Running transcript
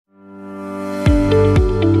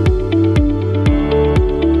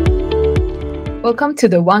Welcome to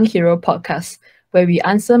the One Hero podcast, where we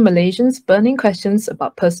answer Malaysians' burning questions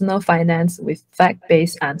about personal finance with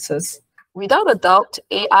fact-based answers. Without a doubt,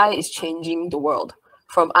 AI is changing the world.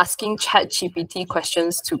 From asking ChatGPT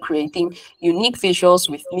questions to creating unique visuals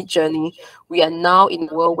with Midjourney, we are now in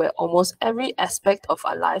a world where almost every aspect of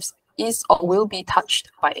our lives is or will be touched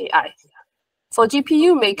by AI. For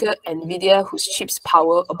GPU maker NVIDIA, whose chips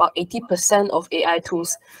power about 80% of AI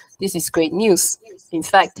tools, this is great news. In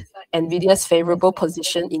fact, NVIDIA's favorable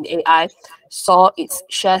position in AI saw its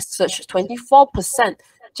shares surge 24%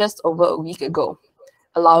 just over a week ago,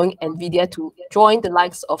 allowing NVIDIA to join the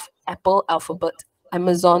likes of Apple, Alphabet,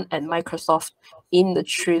 Amazon, and Microsoft in the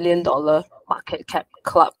trillion-dollar market cap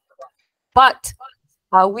club. But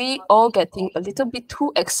are we all getting a little bit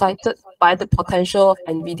too excited by the potential of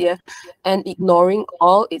NVIDIA and ignoring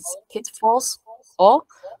all its pitfalls? Or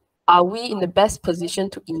are we in the best position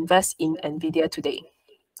to invest in NVIDIA today?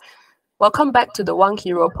 Welcome back to the One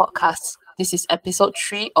Hero podcast. This is episode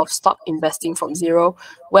 3 of Stock Investing from Zero,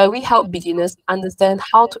 where we help beginners understand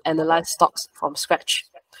how to analyze stocks from scratch.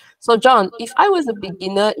 So John, if I was a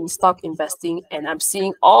beginner in stock investing and I'm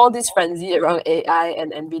seeing all this frenzy around AI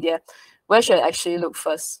and NVIDIA, where should I actually look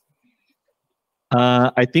first?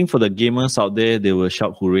 I think for the gamers out there, they will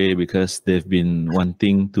shout hooray because they've been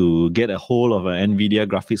wanting to get a hold of an NVIDIA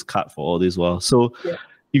graphics card for all this while. So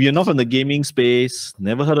if you're not from the gaming space,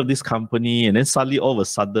 never heard of this company, and then suddenly all of a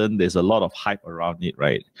sudden there's a lot of hype around it,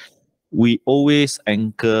 right? We always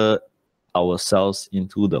anchor ourselves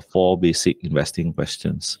into the 4 basic investing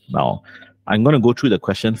questions. Now, I'm going to go through the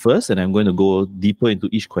question first, and I'm going to go deeper into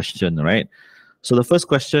each question, right? So the first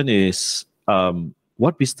question is,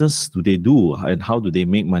 what business do they do and how do they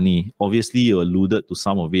make money? Obviously, you alluded to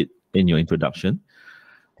some of it in your introduction.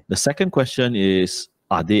 The second question is,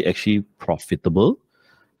 are they actually profitable?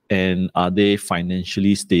 And are they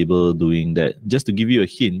financially stable doing that? Just to give you a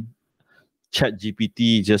hint,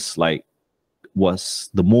 ChatGPT just like was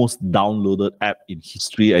the most downloaded app in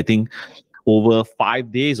history. I think over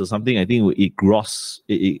 5 days or something, I think it crossed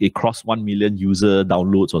 1 million user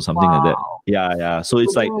downloads or something like that. Yeah. So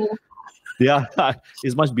it's like,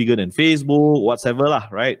 it's much bigger than Facebook, whatever lah,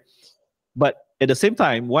 right? But at the same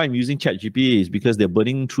time, why I'm using ChatGPT is because they're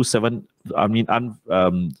burning through certain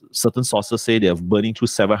sources say they're burning through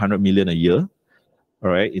 700 million a year, all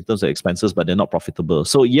right, in terms of expenses, but they're not profitable.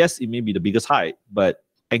 So yes, it may be the biggest hype, but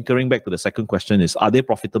anchoring back to the second question is, are they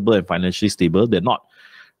profitable and financially stable? They're not.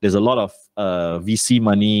 There's a lot of VC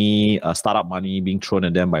money, startup money being thrown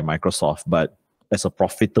at them by Microsoft, but as a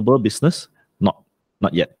profitable business, not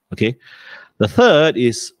yet, okay? The third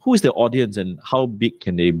is, who is the audience and how big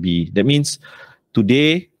can they be? That means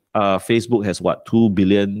today, Facebook has what, 2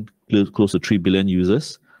 billion, close to 3 billion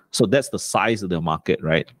users. So that's the size of the market,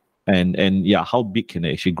 right? And yeah, how big can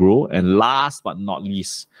they actually grow? And last but not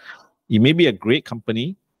least, it may be a great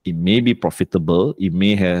company, it may be profitable, it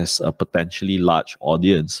may has a potentially large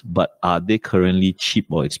audience, but are they currently cheap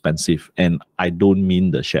or expensive? And I don't mean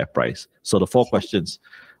the share price. So the 4 questions: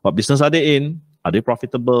 what business are they in? Are they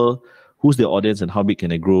profitable? Who's the audience and how big can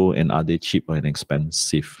they grow? And are they cheap or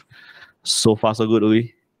inexpensive? So far, so good,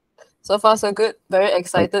 Uwe? So far, so good. Very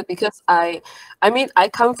excited because I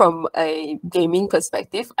come from a gaming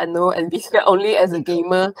perspective. I know NVIDIA only as a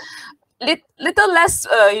gamer. Little less,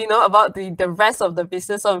 about the rest of the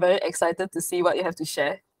business. So I'm very excited to see what you have to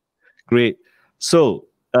share. Great. So,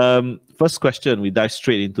 first question, we dive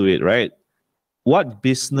straight into it, right? What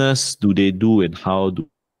business do they do and how do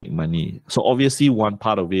they make money? So obviously one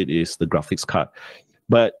part of it is the graphics card,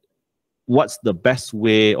 but what's the best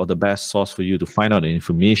way or the best source for you to find out the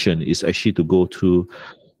information is actually to go to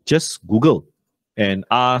just Google and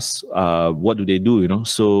ask what do they do,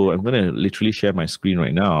 So I'm going to literally share my screen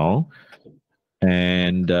right now.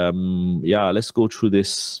 And let's go through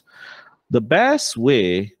this. The best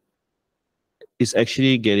way is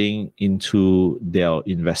actually getting into their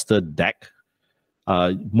investor deck.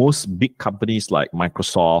 Most big companies like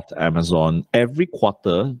Microsoft, Amazon, every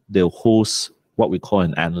quarter they'll host what we call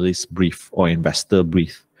an analyst brief or investor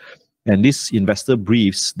brief. And these investor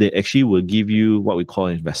briefs, they actually will give you what we call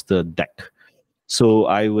an investor deck. So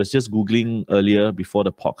I was just Googling earlier before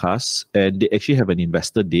the podcast, and they actually have an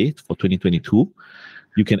investor day for 2022.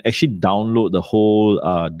 You can actually download the whole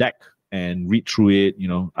deck and read through it.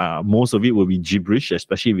 Most of it will be gibberish,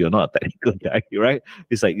 especially if you're not a technical guy, right?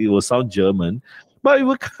 It's like it will sound German, but it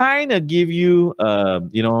will kind of give you,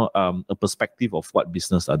 a perspective of what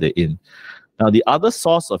business are they in. Now, the other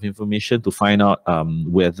source of information to find out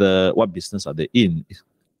what business are they in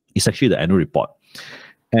is actually the annual report.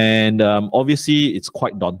 And obviously, it's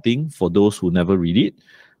quite daunting for those who never read it.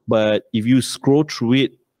 But if you scroll through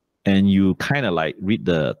it, and you kind of like read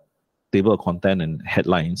the table of content and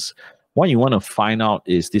headlines, what you want to find out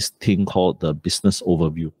is this thing called the business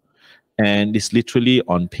overview. And it's literally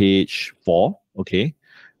on page 4, okay?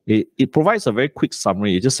 It provides a very quick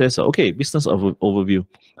summary. It just says, okay, business overview.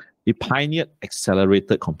 It pioneered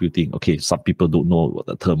accelerated computing. Okay, some people don't know what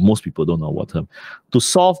the term, most people don't know what term. To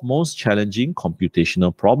solve most challenging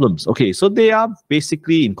computational problems. Okay, so they are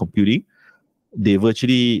basically in computing, they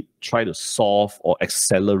virtually try to solve or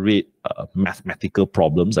accelerate mathematical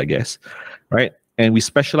problems, I guess, right? And we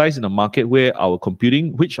specialize in a market where our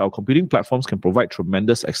computing platforms can provide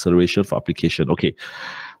tremendous acceleration for application. Okay,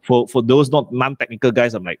 for those non-technical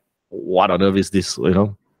guys, I'm like, what on earth is this, you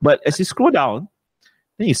know? But as you scroll down,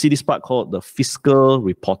 then you see this part called the fiscal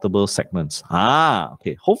reportable segments.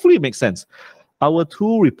 Okay, hopefully it makes sense. Our 2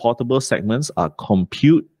 reportable segments are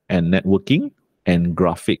compute and networking and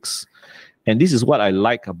graphics. And this is what I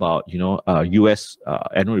like about, US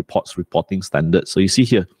annual reports reporting standards. So you see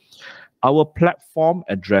here, our platform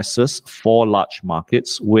addresses 4 large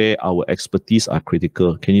markets where our expertise are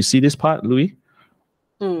critical. Can you see this part, Louis?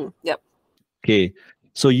 Yep. Okay,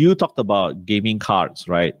 so you talked about gaming cards,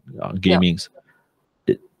 right? Gamings.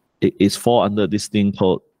 Yep. It's fall under this thing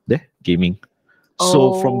called gaming.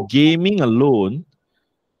 So from gaming alone,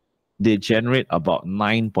 they generate about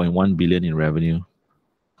 9.1 billion in revenue.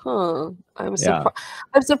 I'm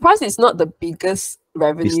surprised it's not the biggest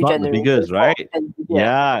revenue. It's not the biggest, right?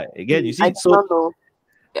 Yeah. Again, you see, so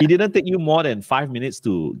it didn't take you more than 5 minutes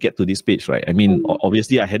to get to this page, right? I mean,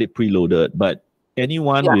 obviously I had it preloaded, but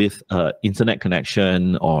anyone with internet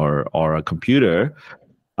connection or a computer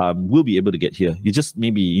will be able to get here. You just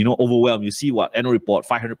maybe, overwhelmed. You see what annual report,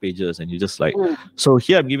 500 pages, and you just like, so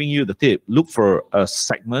here I'm giving you the tip. Look for a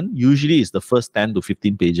segment. Usually it's the first 10 to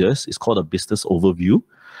 15 pages. It's called a business overview.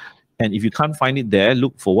 And if you can't find it there,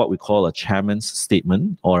 look for what we call a chairman's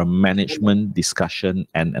statement or a management discussion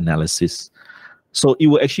and analysis. So it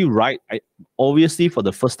will actually write, obviously for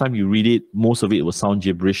the first time you read it, most of it will sound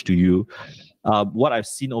gibberish to you. What I've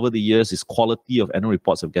seen over the years is quality of annual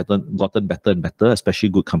reports have gotten better and better, especially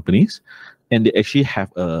good companies. And they actually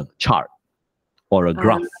have a chart or a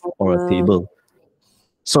graph or a table.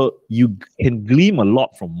 So you can glean a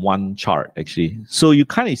lot from one chart, actually. So you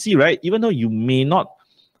kind of see, right? Even though you may not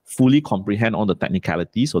fully comprehend all the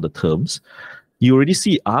technicalities or the terms, you already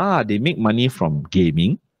see, they make money from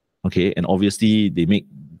gaming, okay? And obviously they make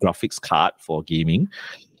graphics card for gaming.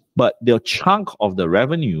 But the chunk of the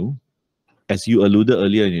revenue, as you alluded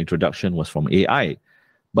earlier in the introduction, was from AI.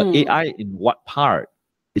 But AI in what part?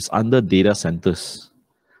 It's under data centers.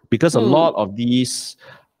 Because a lot of these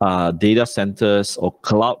data centers or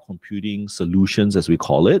cloud computing solutions, as we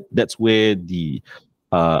call it, that's where the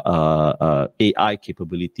AI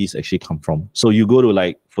capabilities actually come from. So you go to,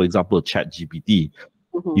 like, for example, ChatGPT.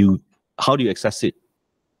 How do you access it?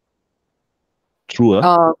 Through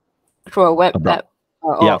a web app.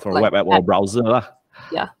 For a web app or browser.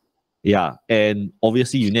 Yeah, and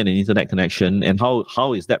obviously you need an internet connection. And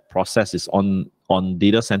how is that process is on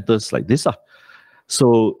data centers like this?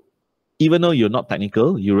 So even though you're not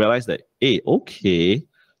technical, you realize that, they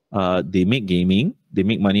make gaming. They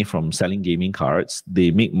make money from selling gaming cards.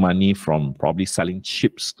 They make money from probably selling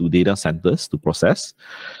chips to data centers to process.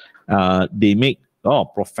 They make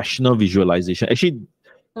professional visualization. Actually,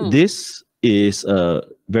 this is a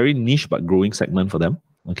very niche but growing segment for them.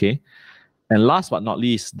 Okay. And last but not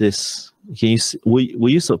least, this. Are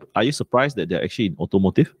you surprised that they're actually in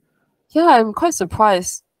automotive? Yeah, I'm quite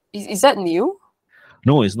surprised. Is that new?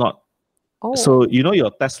 No, it's not. So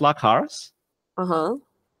your Tesla cars?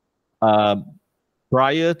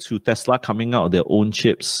 Prior to Tesla coming out with their own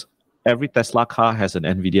chips, every Tesla car has an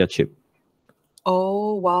NVIDIA chip.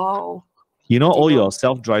 Oh, wow. All your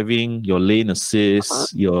self-driving, your lane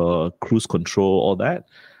assist, your cruise control,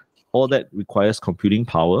 all that requires computing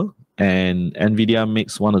power. And NVIDIA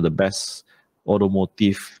makes one of the best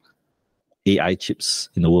automotive AI chips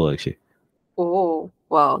in the world, actually. Oh,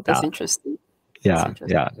 wow. That's interesting. Yeah.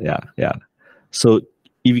 So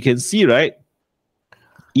if you can see, right,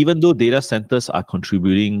 even though data centers are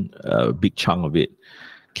contributing a big chunk of it,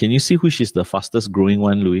 can you see which is the fastest growing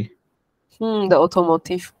one, Louis? The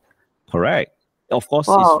automotive. Correct. Of course,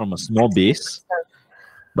 it's from a small base,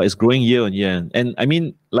 but it's growing year on year. And I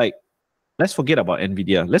mean, like, let's forget about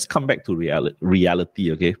NVIDIA. Let's come back to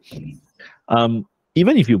reality, okay?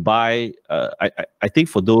 Even if you buy, I think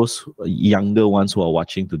for those younger ones who are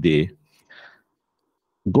watching today,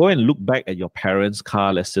 go and look back at your parents'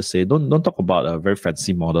 car. Let's just say, don't talk about a very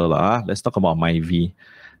fancy model. Let's talk about Myvi.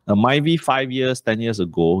 A Myvi 5 years, 10 years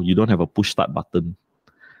ago, you don't have a push start button.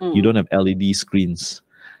 You don't have LED screens.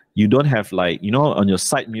 You don't have like, on your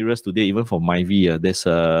side mirrors today, even for Myvi, there's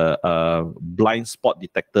a blind spot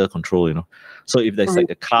detector control, So if there's like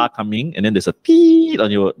a car coming and then there's a beep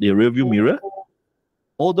on your rearview mirror,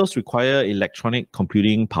 all those require electronic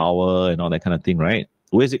computing power and all that kind of thing, right?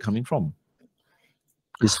 Where is it coming from?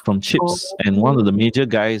 It's from chips. And one of the major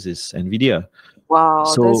guys is NVIDIA. Wow,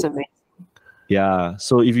 that's amazing. Yeah.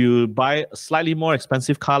 So if you buy a slightly more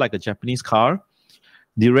expensive car, like a Japanese car,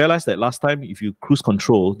 do you realize that last time if you cruise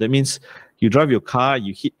control, that means you drive your car,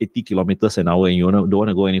 you hit 80 kilometers an hour and you don't want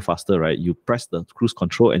to go any faster, right? You press the cruise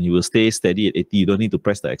control and you will stay steady at 80. You don't need to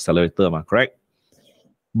press the accelerator, correct?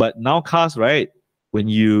 But now cars, right? When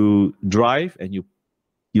you drive and you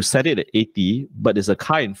set it at 80, but there's a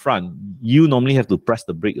car in front, you normally have to press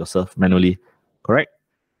the brake yourself manually, correct?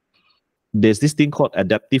 There's this thing called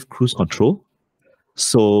adaptive cruise control.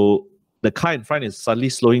 So the car in front is suddenly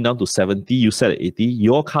slowing down to 70, you set at 80,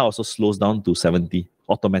 your car also slows down to 70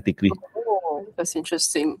 automatically. Oh, that's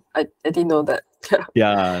interesting. I didn't know that.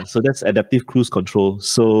 Yeah, so that's adaptive cruise control.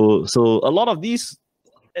 So a lot of these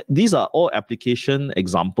are all application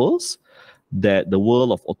examples that the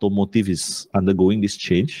world of automotive is undergoing this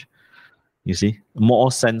change. You see, more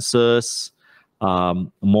sensors,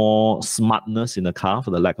 more smartness in the car,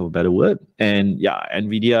 for the lack of a better word. And yeah,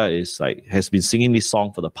 NVIDIA has been singing this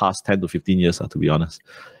song for the past 10 to 15 years, to be honest.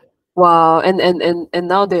 Wow, and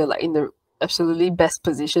now they're like in the absolutely best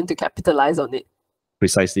position to capitalize on it.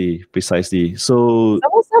 Precisely. So it's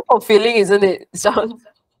almost self-fulfilling, isn't it, John?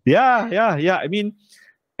 Yeah. I mean,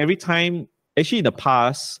 every time, actually in the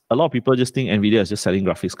past, a lot of people just think NVIDIA is just selling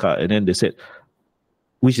graphics card, and then they said,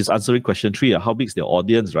 which is answering question 3, how big is their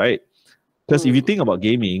audience, right? Because if you think about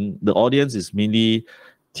gaming, the audience is mainly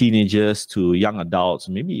teenagers to young adults,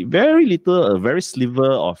 maybe a very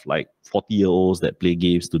sliver of like 40-year-olds that play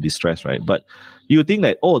games to distress, right? But you think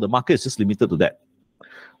that, the market is just limited to that.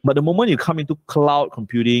 But the moment you come into cloud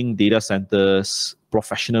computing, data centers,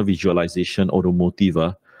 professional visualization,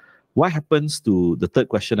 automotive, what happens to the third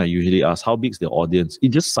question I usually ask, how big is the audience? It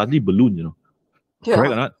just suddenly ballooned, Yeah.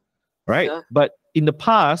 Correct or not? Right? Yeah. But in the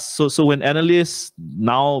past, so when analysts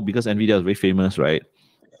now, because NVIDIA is very famous, right?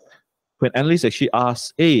 When analysts actually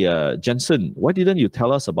ask, hey, Jensen, why didn't you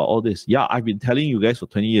tell us about all this? Yeah, I've been telling you guys for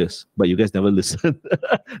 20 years, but you guys never listen.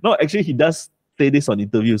 No, actually, he does say this on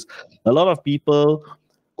interviews. A lot of people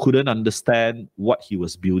couldn't understand what he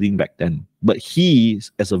was building back then. But he,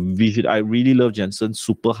 as a vision, I really love Jensen,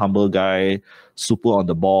 super humble guy, super on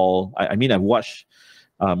the ball. I mean, I've watched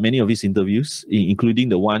many of his interviews, including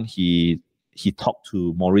the one he talked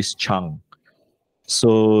to Maurice Chung. So,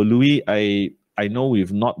 Louis, I know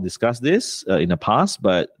we've not discussed this in the past,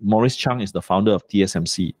 but Maurice Chung is the founder of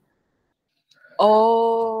TSMC.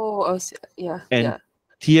 Oh, yeah. And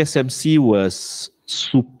TSMC was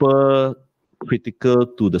super critical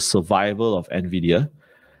to the survival of NVIDIA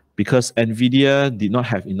because NVIDIA did not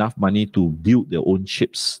have enough money to build their own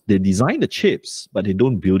chips. They design the chips, but they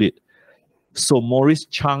don't build it. So Maurice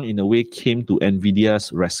Chung, in a way, came to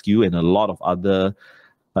NVIDIA's rescue and a lot of other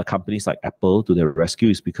companies like Apple to their rescue,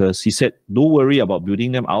 is because he said, don't worry about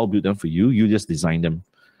building them. I'll build them for you. You just design them.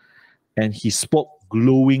 And he spoke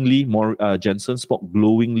glowingly, Jensen spoke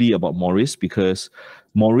glowingly about Maurice because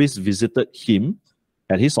Maurice visited him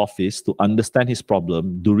at his office to understand his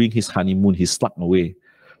problem during his honeymoon. He slunk away.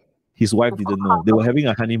 His wife didn't know. They were having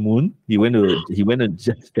a honeymoon. He went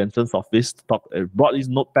to Jensen's office to talk, brought his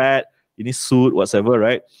notepad in his suit, whatever,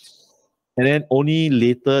 right? And then only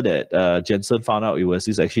later that Jensen found out it was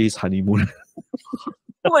actually his honeymoon.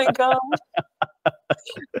 Oh my God.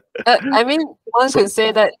 I mean, one could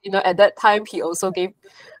say that, at that time, he also gave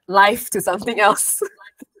life to something else.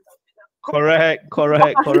 Correct.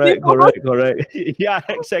 Yeah,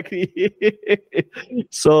 exactly.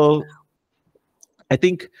 So I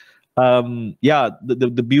think,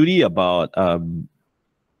 the beauty about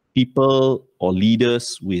people or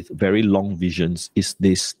leaders with very long visions is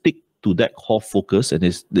they stick to that core focus and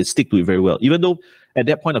they stick to it very well, even though at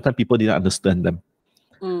that point of time people didn't understand them.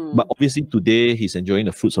 But obviously today he's enjoying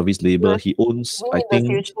the fruits of his labor. He owns, I think,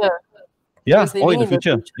 in the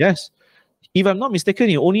future. Yes. If I'm not mistaken,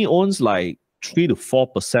 he only owns like 3 to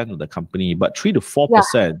 4% of the company, but 3 to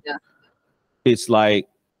 4%, it's like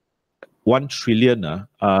 1 trillion.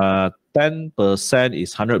 10%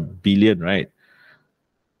 is 100 billion, right?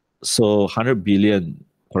 So 100 billion,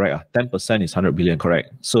 correct? 10% is 100 billion,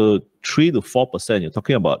 correct? So 3 to 4%, you're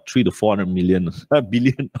talking about 3 to 400 million,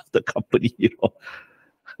 billion of the company,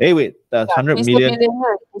 Hey, wait, 100 million.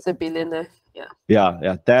 He's a billionaire.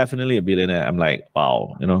 Yeah, definitely a billionaire. I'm like,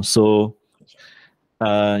 wow, So,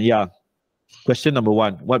 question number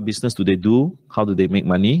 1: what business do they do? How do they make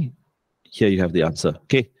money? Here you have the answer.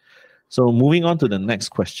 Okay. So moving on to the next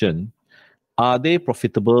question. Are they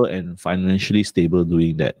profitable and financially stable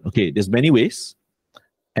doing that? Okay, there's many ways.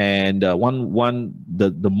 And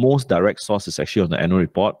the most direct source is actually on the annual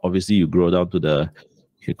report. Obviously, you go down to the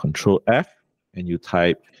Control F and you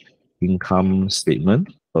type income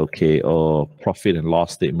statement, okay, or profit and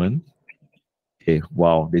loss statement. Okay,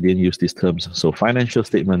 wow, they didn't use these terms. So financial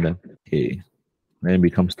statement then. Okay, then it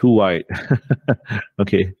becomes too wide.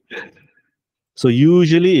 Okay. So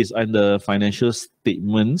usually it's under financial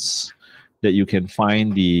statements that you can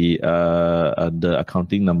find the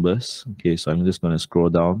accounting numbers. Okay, so I'm just going to scroll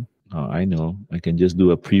down. I know I can just do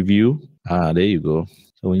a preview. There you go.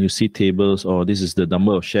 So when you see tables, this is the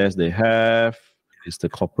number of shares they have. It's the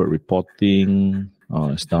corporate reporting.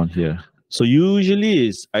 It's down here. So usually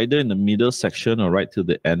it's either in the middle section or right to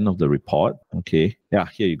the end of the report. Okay. Yeah,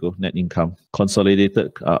 here you go. Net income.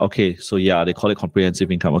 Consolidated. Okay. So yeah, they call it comprehensive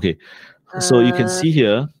income. Okay. So you can see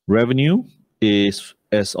here, revenue is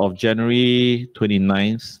as of January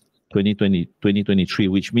 29th, 2023,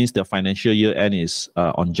 which means the financial year end is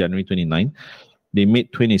on January 29th. They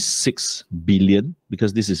made 26 billion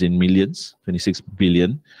because this is in millions, 26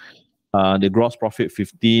 billion. The gross profit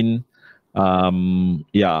 15.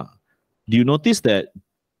 Yeah. Do you notice that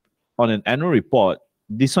on an annual report,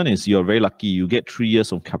 this one is you're very lucky. You get 3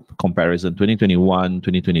 years of comparison, 2021,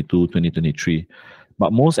 2022, 2023.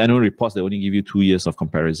 But most annual reports, they only give you 2 years of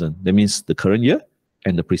comparison. That means the current year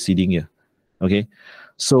and the preceding year. Okay.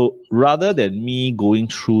 So rather than me going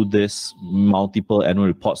through this multiple annual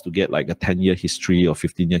reports to get like a 10-year history or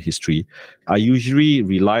 15-year history, I usually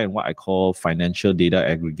rely on what I call financial data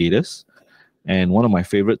aggregators. And one of my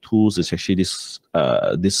favorite tools is actually this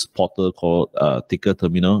portal called Ticker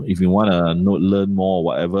Terminal. If you want to learn more or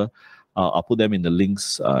whatever, I'll put them in the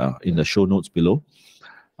links in the show notes below.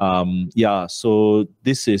 Yeah, so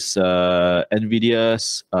this is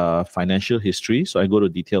NVIDIA's financial history. So I go to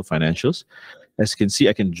detailed financials. As you can see,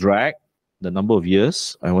 I can drag the number of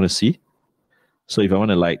years I want to see. So if I want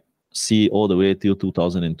to like see all the way till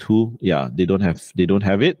 2002, yeah, they don't have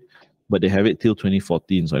it, but they have it till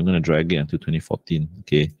 2014. So I'm going to drag it until 2014.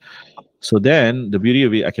 Okay. So then the beauty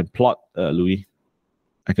of it, I can plot, Louis.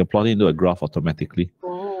 I can plot it into a graph automatically.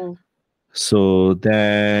 Oh. So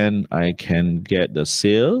then I can get the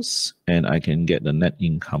sales and I can get the net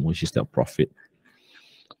income, which is their profit.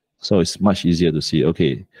 So it's much easier to see.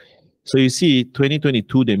 Okay. So you see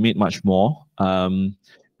 2022, they made much more. I'm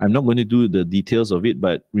not going to do the details of it,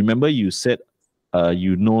 but remember you said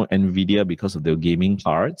you know NVIDIA because of their gaming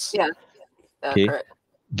cards. Yeah. Okay. Correct.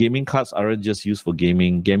 Gaming cards aren't just used for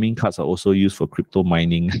gaming. Gaming cards are also used for crypto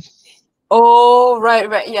mining. Oh, right.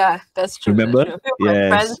 Yeah, that's true. Remember? That's true. My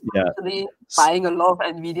friends Yeah. actually buying a lot of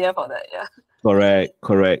NVIDIA for that. Yeah.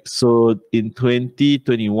 Correct. So in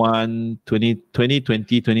 2021,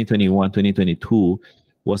 2022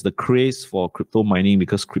 was the craze for crypto mining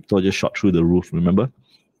because crypto just shot through the roof, remember?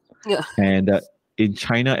 Yeah. And in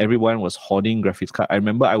China, everyone was hoarding graphics card. I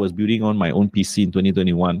remember I was building on my own PC in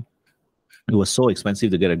 2021. It was so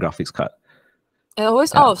expensive to get a graphics card. And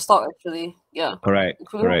always out of stock, actually. Yeah. Correct.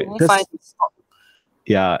 Really find stock.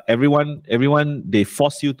 Yeah, everyone, they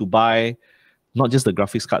force you to buy not just the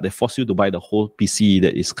graphics card, they force you to buy the whole PC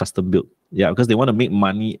that is custom built. Yeah, because they want to make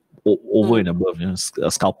money over and above,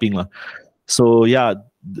 scalping. So yeah,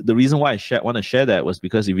 the reason why I want to share that was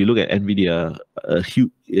because if you look at NVIDIA,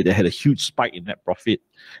 it had a huge spike in net profit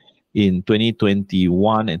in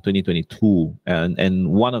 2021 and 2022.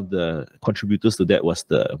 And one of the contributors to that was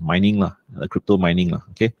the mining, the crypto mining.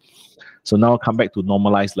 Okay. So now come back to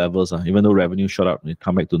normalized levels. Even though revenue shot up, they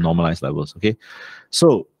come back to normalized levels. Okay.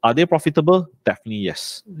 So are they profitable? Definitely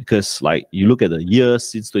yes. Because like you look at the years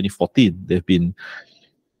since 2014,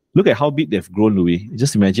 look at how big they've grown, Louis.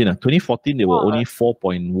 Just imagine, 2014, they were only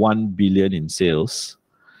 4.1 billion in sales.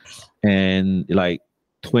 And like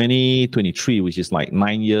 2023, which is like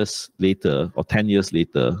 9 years later or 10 years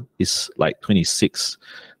later, is like 26.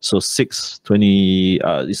 So it's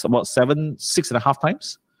about 6.5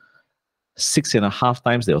 times. 6.5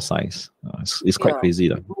 times their size. It's quite crazy.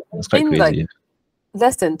 It's quite crazy. Like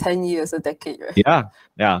less than 10 years, a decade, right?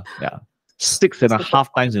 Yeah.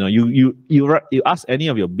 6.5 times. You ask any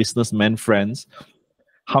of your businessmen friends,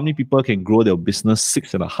 how many people can grow their business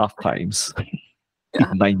 6.5 times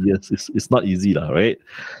in 9 years? It's not easy, right?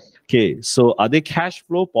 Okay, so are they cash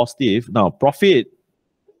flow positive? Now, profit,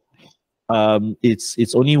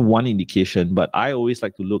 it's only one indication, but I always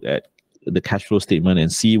like to look at the cash flow statement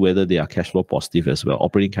and see whether they are cash flow positive as well,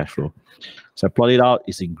 operating cash flow. So I plot it out.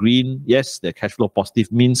 It's in green. Yes, they're cash flow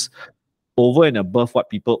positive, means over and above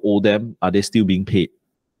what people owe them, are they still being paid,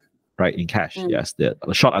 right, in cash? Yes. The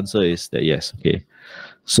short answer is that yes. Okay.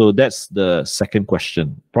 So that's the second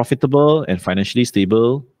question. Profitable and financially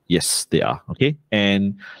stable? Yes, they are. Okay.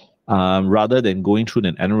 And rather than going through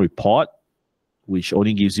an annual report, which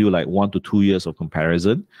only gives you like 1 to 2 years of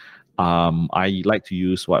comparison, I like to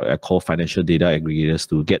use what I call financial data aggregators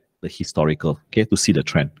to get the historical, okay, to see the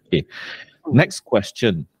trend. Okay. Next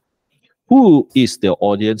question. Who is their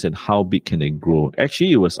audience and how big can they grow?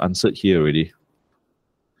 Actually, it was answered here already.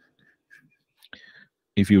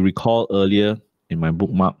 If you recall earlier in my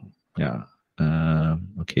bookmark, yeah,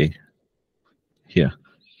 okay, here.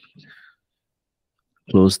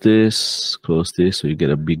 Close this, so you get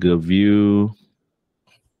a bigger view.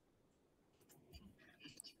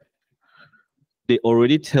 They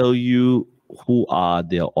already tell you who are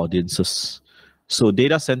their audiences. So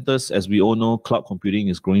data centers, as we all know, cloud computing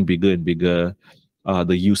is growing bigger and bigger.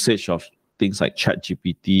 The usage of things like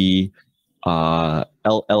ChatGPT,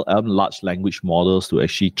 LLM, large language models to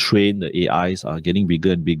actually train the AIs are getting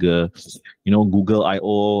bigger and bigger. You know, Google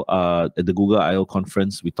I/O, at the Google I/O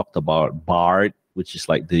conference, we talked about Bard, which is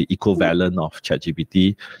like the equivalent of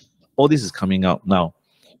ChatGPT. All this is coming out now.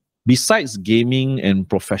 Besides gaming and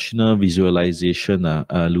professional visualization,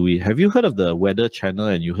 Louis, have you heard of the Weather Channel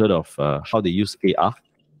and you heard of how they use AR?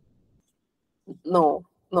 No,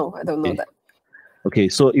 I don't know that. Okay,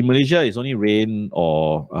 so in Malaysia, it's only rain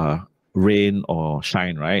or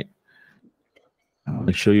shine, right?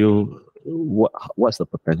 I'll show you what's the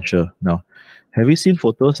potential now. Have you seen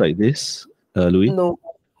photos like this, Louis?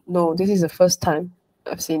 No, this is the first time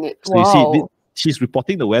I've seen it. So you see, she's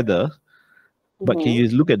reporting the weather, but can you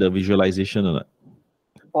look at the visualization or not?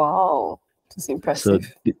 Wow, that's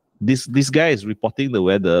impressive. So this guy is reporting the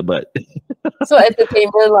weather, but so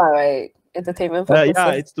entertainment, right? Entertainment purposes.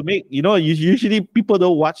 Yeah, it's to make, you know, usually people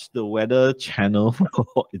don't watch the Weather Channel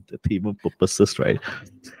for entertainment purposes, right?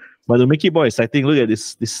 But to make it more exciting, look at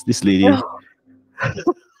this lady.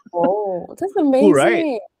 Oh, that's amazing. Cool,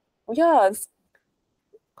 right? Yeah, it's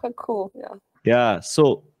quite cool. Yeah. Yeah.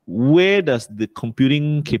 So where does the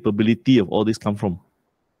computing capability of all this come from?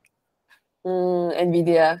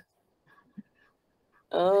 NVIDIA.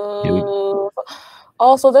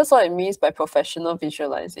 So that's what it means by professional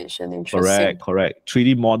visualization. Interesting. Correct.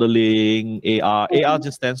 3D modeling, AR. AR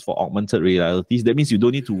just stands for augmented realities. That means you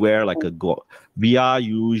don't need to wear like a VR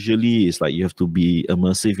usually is like you have to be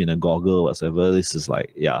immersive in a goggle or whatever. This is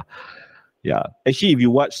like, yeah. Actually, if you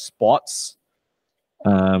watch sports,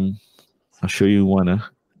 I'll show you one.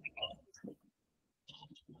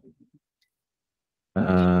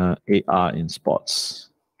 AR in sports.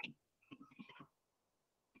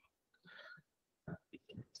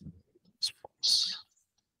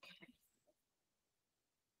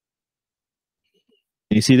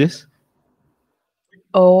 You see this?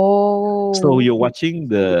 Oh. So you're watching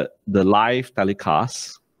the live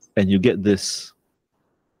telecast and you get this.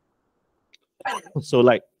 So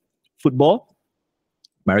like football,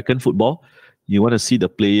 American football, you want to see the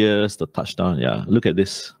players, the touchdown. Yeah, look at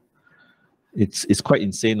this. It's quite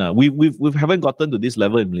insane. We haven't gotten to this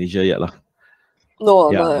level in Malaysia yet.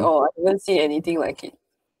 No, I haven't seen anything like it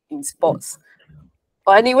in sports.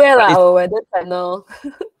 Or anywhere like our Weather Channel.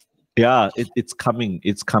 Yeah, it's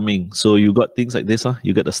coming. So you got things like this,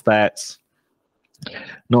 you get the stats.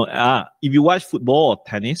 No, if you watch football or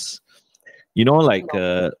tennis, you know, like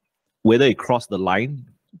whether it cross the line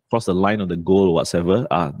of the goal or whatever,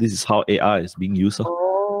 this is how AR is being used.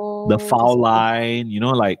 The foul line, you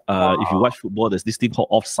know, like if you watch football, there's this thing called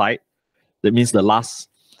offside. That means the last.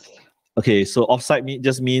 Okay, so offside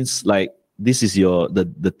just means like this is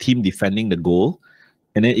the team defending the goal.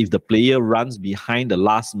 And then if the player runs behind the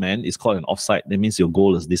last man, it's called an offside. That means your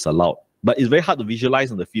goal is disallowed. But it's very hard to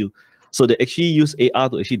visualize on the field. So they actually use AR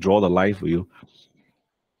to actually draw the line for you.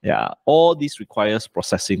 Yeah, all this requires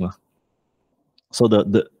processing. So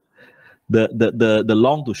the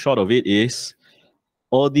long to short of it is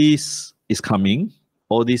all this is coming.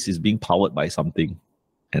 All this is being powered by something.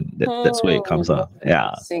 And that's where it comes out.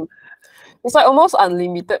 Yeah. It's like almost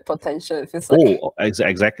unlimited potential. It's like... Oh,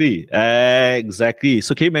 exactly.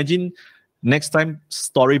 So can you imagine next time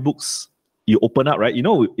storybooks you open up, right? You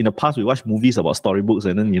know, in the past we watched movies about storybooks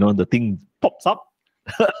and then, you know, the thing pops up.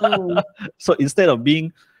 So instead of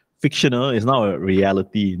being fictional, it's now a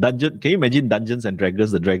reality. Can you imagine Dungeons and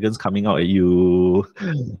Dragons, the dragons coming out at you?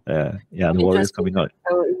 The warriors coming out.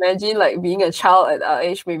 I would imagine like being a child at our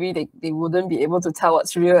age, maybe they wouldn't be able to tell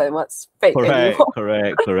what's real and what's fake anymore.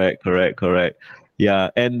 Correct. Yeah,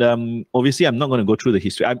 and obviously I'm not going to go through the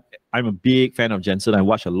history. I'm a big fan of Jensen. I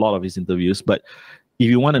watch a lot of his interviews, but if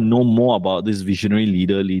you want to know more about this visionary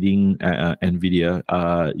leader leading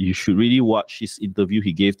NVIDIA, you should really watch his interview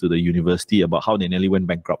he gave to the university about how they nearly went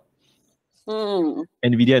bankrupt.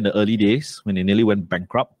 NVIDIA in the early days when they nearly went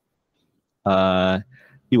bankrupt.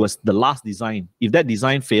 It was the last design. If that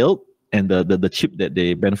design failed and the chip that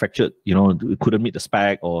they manufactured, couldn't meet the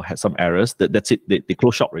spec or had some errors, that's it. They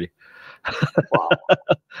closed shop already. Wow.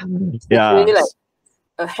 Yeah. It's really like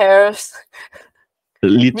a hair's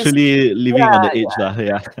literally living on the edge.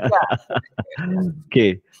 Yeah.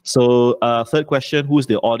 Okay. So third question, who's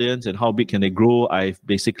the audience and how big can they grow? I've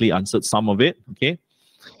basically answered some of it. Okay.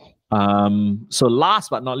 So last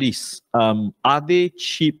but not least, are they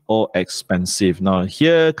cheap or expensive? Now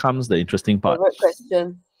here comes the interesting part. Favorite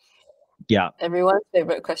question. Yeah. Everyone's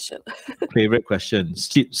favorite question. Favorite question.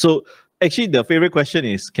 So actually the favorite question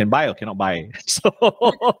is can buy or cannot buy.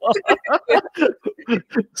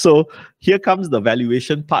 So here comes the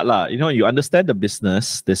valuation part lah. You understand the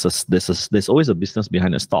business. There's always a business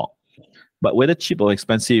behind a stock. But whether cheap or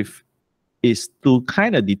expensive is to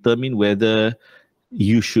kind of determine whether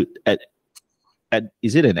you should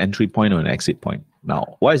is it an entry point or an exit point?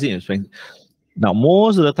 Now, why is it expensive? Now,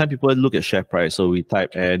 most of the time people look at share price. So we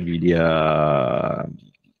type NVIDIA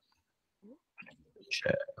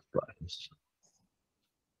share price.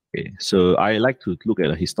 Okay, so I like to look at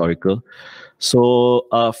a historical. So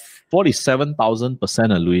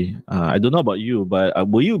 47,000%, Louis. I don't know about you, but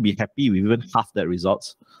will you be happy with even half that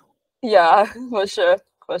results? Yeah, for sure.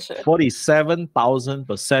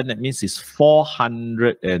 47,000%, that means it's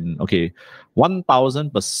 400 and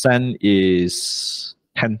 1,000% is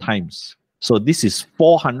 10 times. So this is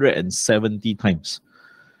 470 times.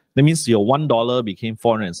 That means your $1 became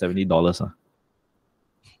 $470.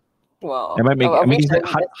 Wow. Am I making?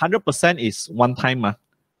 100% is one time.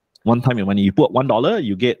 One time your money. You put $1,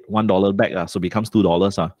 you get $1 back. So it becomes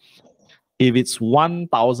 $2. If it's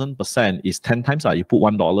 1,000%, is 10 times. You put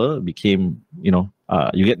 $1, became you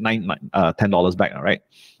get $10 back. Right?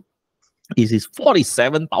 It is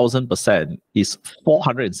 47,000%. Is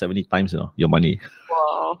 470 times. Your money.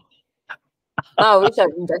 Wow. I wish I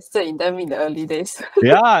invested in them in the early days.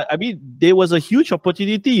 Yeah, I mean there was a huge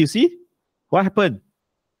opportunity. You see, what happened?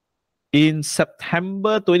 In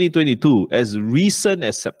September 2022, as recent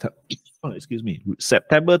as September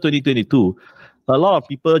 2022, a lot of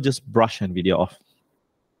people just brush NVIDIA off.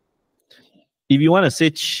 If you want to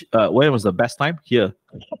say when was the best time? Here.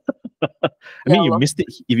 I mean, you missed it.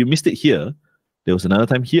 If you missed it here, there was another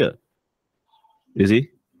time here. You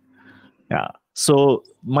see? Yeah. So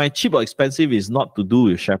my cheap or expensive is not to do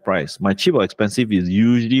with share price. My cheap or expensive is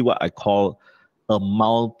usually what I call a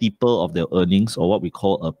multiple of their earnings, or what we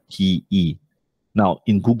call a PE. Now,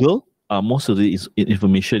 in Google, most of the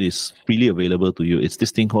information is freely available to you. It's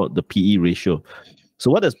this thing called the PE ratio.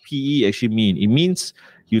 So what does PE actually mean? It means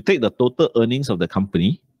you take the total earnings of the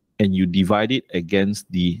company and you divide it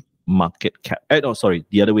against the market cap.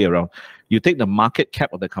 The other way around. You take the market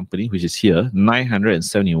cap of the company, which is here,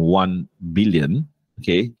 971 billion,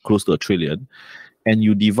 close to $1 trillion, and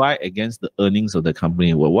you divide against the earnings of the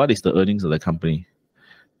company. Well, what is the earnings of the company?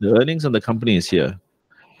 The earnings of the company is here.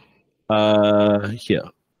 Here.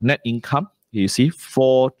 Net income, you see,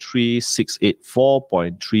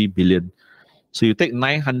 4.3 billion. So you take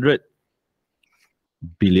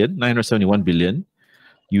 971 billion,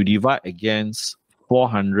 you divide against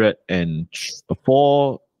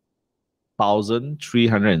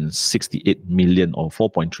 4,368 million, or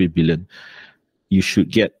 4.3 billion. You should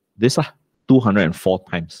get this 204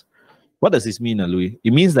 times. What does this mean, Louis?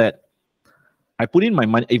 It means that I put in my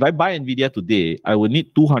money. If I buy NVIDIA today, I will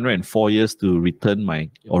need 204 years to return my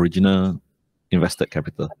original invested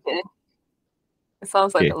capital. Okay. It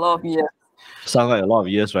sounds like a lot of years. Sounds like a lot of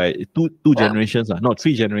years, right? Two generations, no,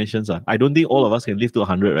 3 generations. I don't think all of us can live to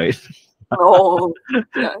 100, right? No.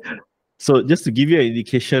 Yeah. So just to give you an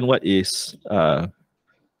indication, what is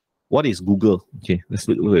Google? Okay, let's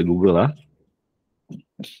look at Google.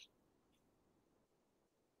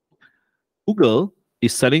 Google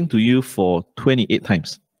is selling to you for 28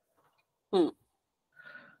 times.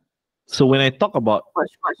 So when I talk about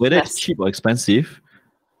whether it's cheap or expensive,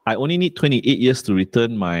 I only need 28 years to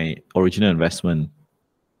return my original investment.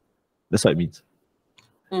 That's what it means.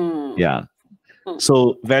 Yeah.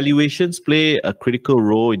 So valuations play a critical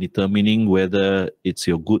role in determining whether it's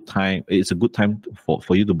a good time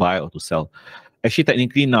for you to buy or to sell. Actually,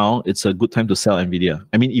 technically now, it's a good time to sell NVIDIA.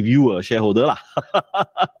 I mean, if you were a shareholder,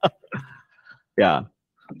 yeah,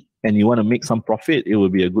 and you want to make some profit, it will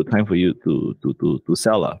be a good time for you to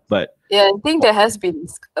sell. But yeah, I think there has been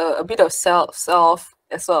a bit of sell-off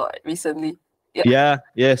as well recently.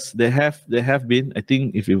 Yes, there have been. I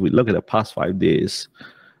think if you look at the past 5 days,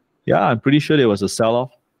 I'm pretty sure there was a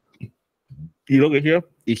sell-off. You look at here,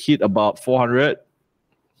 it hit about 400,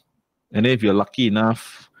 and then if you're lucky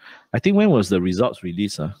enough, I think when was the results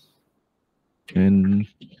released? NVIDIA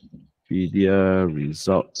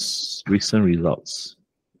results, recent results.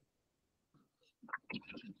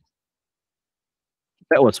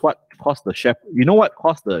 That was what caused the share. You know what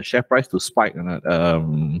caused the share price to spike,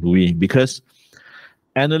 Louis? Because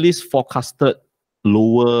analysts forecasted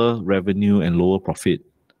lower revenue and lower profit,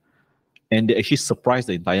 and they actually surprised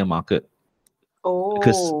the entire market.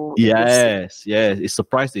 Because yes, it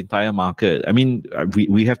surprised the entire market. I mean,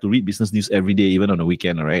 we have to read business news every day, even on the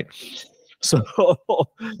weekend, right? So,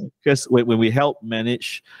 because when we help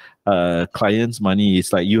manage clients' money,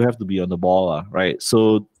 it's like you have to be on the ball, right?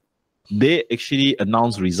 So they actually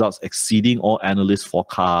announced results exceeding all analyst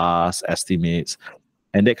forecasts, estimates,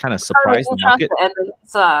 and that kind of surprised the market.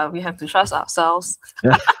 We have to trust ourselves.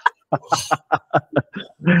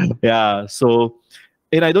 Yeah, so,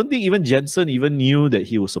 and I don't think even Jensen even knew that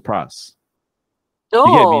he was surprised.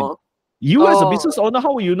 Oh. You as a business owner,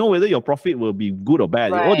 how will you know whether your profit will be good or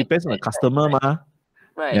bad? It all depends on the customer, ma.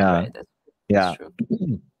 Right, yeah. right. That's true.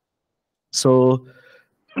 So,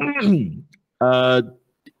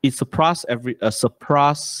 it surpassed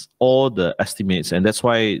all the estimates, and that's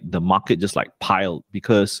why the market just like piled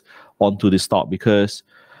onto this stock because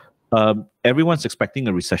everyone's expecting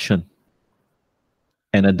a recession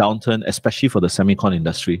and a downturn, especially for the semicon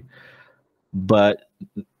industry. But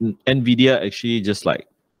NVIDIA actually just like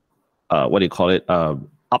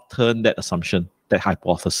upturned that assumption, that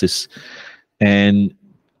hypothesis, and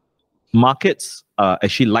markets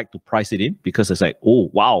actually like to price it in because it's like, oh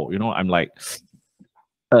wow, I'm like, this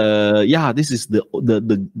is the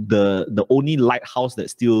only lighthouse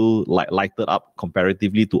that's still like lighted up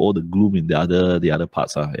comparatively to all the gloom in the other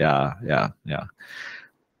parts. Yeah.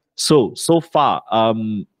 So far,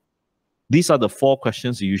 these are the 4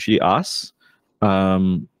 questions you usually ask.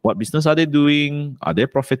 What business are they doing? Are they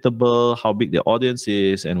profitable? How big their audience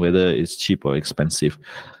is, and whether it's cheap or expensive.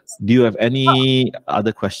 Do you have any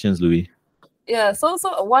other questions, Louis? Yeah, so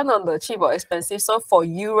one on the cheap or expensive. So for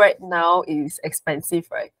you right now is expensive,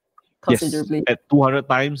 right? Considerably. Yes, at 200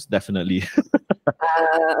 times, definitely.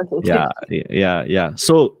 Okay. Yeah.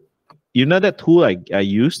 So you know that tool I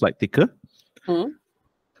use, like Ticker?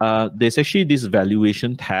 There's actually this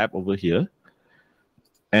valuation tab over here.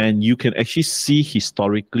 And you can actually see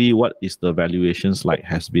historically what is the valuations like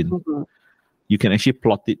has been. You can actually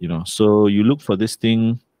plot it, So you look for this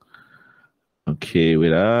thing. Okay,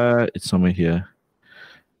 wait, it's somewhere here.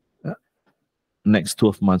 Next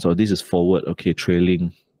 12 months, or this is forward. Okay,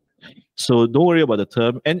 trailing. So don't worry about the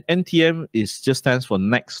term. NTM just stands for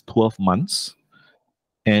next 12 months.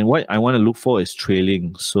 And what I want to look for is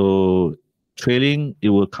trailing. So trailing, it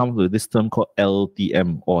will come with this term called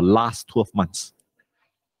LTM, or last 12 months.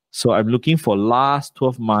 So I'm looking for last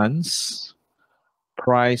 12 months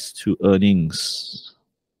price to earnings.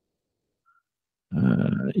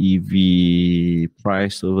 EV,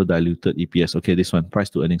 price over diluted EPS. Okay, this one, price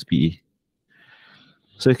to earnings PE.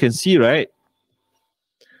 So you can see, right?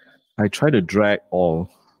 I try to drag all.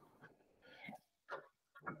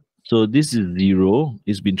 So this is 0.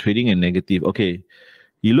 It's been trading in negative. Okay,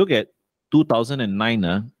 you look at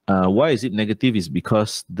 2009. Why is it negative? Is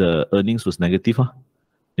because the earnings was negative.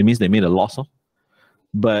 It means they made a loss.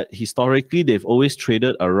 But historically, they've always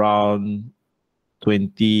traded around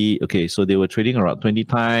 20. Okay, so they were trading around 20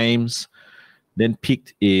 times. Then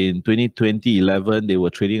peaked in 2011. They were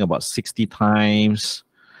trading about 60 times.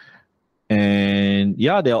 And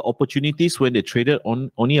yeah, there are opportunities when they traded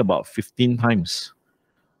only about 15 times.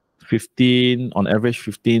 15, on average,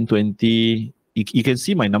 15, 20. You can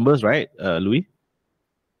see my numbers, right, Louis?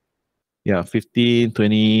 Yeah, 15,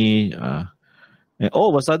 20. And all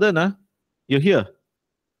of a sudden, you're here.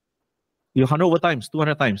 You're 100 over times,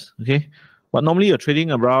 200 times, okay? But normally you're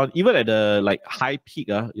trading around, even at the high peak,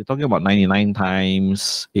 you're talking about 99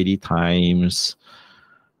 times, 80 times.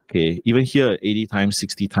 Okay, even here, 80 times,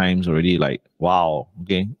 60 times already, wow,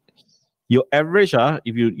 okay? Your average,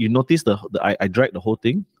 if you notice I dragged the whole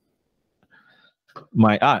thing.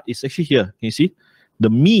 It's actually here. Can you see? The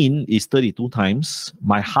mean is 32 times.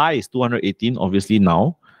 My high is 218, obviously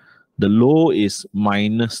now. The low is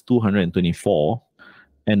minus 224.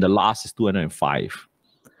 And the last is 205.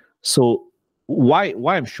 So why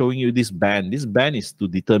I'm showing you this band? This band is to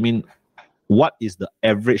determine what is the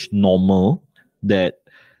average normal that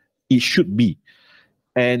it should be.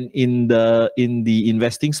 And in the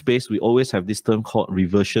investing space, we always have this term called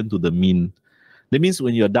reversion to the mean. That means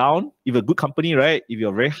when you're down, if a good company, right, if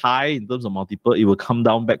you're very high in terms of multiple, it will come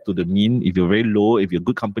down back to the mean. If you're very low, if you're a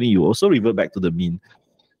good company, you also revert back to the mean.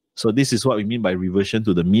 So this is what we mean by reversion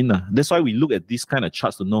to the mean. That's why we look at these kind of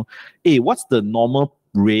charts to know, hey, what's the normal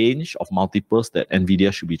range of multiples that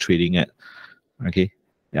NVIDIA should be trading at. Okay,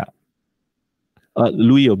 yeah.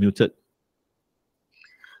 Louis, you're muted.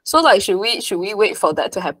 So like, should we wait for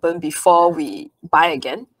that to happen before we buy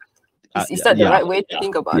again? Is that the right way to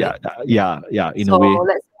think about it? Yeah, in a way. So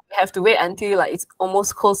let's have to wait until like it's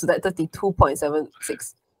almost close to that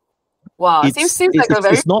 32.76. Wow, it seems like a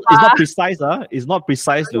very it's not precise, it's not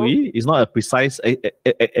precise, Louis. It's not a precise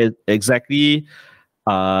exactly.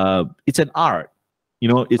 It's an art. You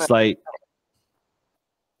know, it's like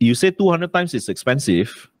you say 200 times it's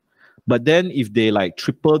expensive, but then if they like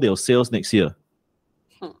triple their sales next year,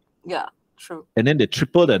 yeah, true. and then they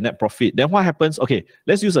triple their net profit, then what happens? Okay,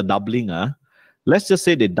 let's use a doubling. Let's just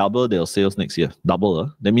say they double their sales next year.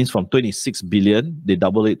 Double. That means from 26 billion, they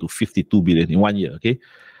double it to 52 billion in 1 year. Okay.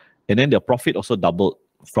 And then their profit also doubled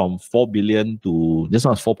from 4 billion to, this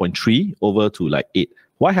one was 4.3 over to like 8.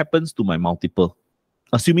 What happens to my multiple?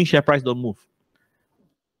 Assuming share price don't move.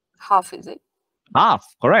 Half, is it?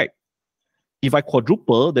 Half, correct. If I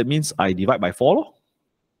quadruple, that means I divide by 4.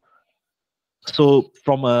 So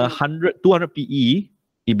from a 200 PE,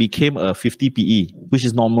 it became a 50 PE, which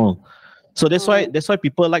is normal. So that's why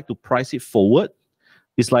people like to price it forward.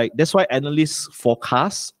 It's like, that's why analysts'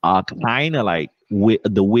 forecasts are kind of like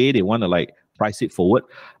the way they want to like price it forward.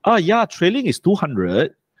 Yeah, trailing is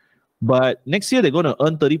 200, but next year they're going to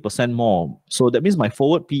earn 30% more. So that means my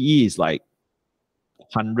forward PE is like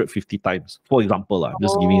 150 times, for example. I'm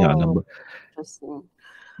just giving you a number.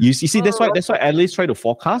 You see, that's why analysts try to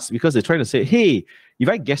forecast, because they're trying to say, hey, if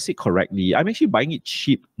I guess it correctly, I'm actually buying it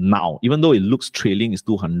cheap now, even though it looks trailing is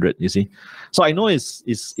 200. You see, so I know it's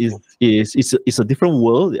a different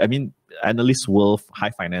world. I mean, analyst world, high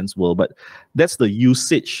finance world, but that's the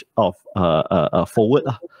usage of forward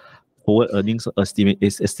earnings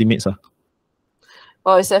estimates.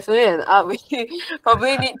 Well, it's definitely an art. We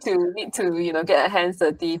probably need to get our hands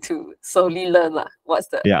dirty to slowly learn what's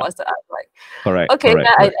the art like. Correct. Okay, correct,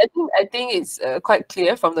 yeah, I think it's quite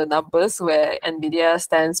clear from the numbers where NVIDIA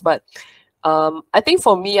stands, but I think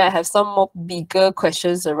for me, I have some more bigger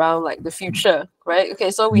questions around like the future, right? Okay,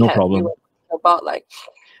 so we were talking about like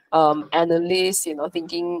analysts,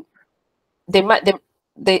 thinking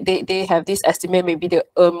they have this estimate, maybe they'll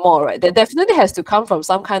earn more, right? That definitely has to come from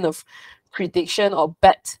some kind of prediction or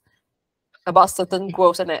bet about certain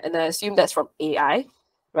growth, and I assume that's from AI,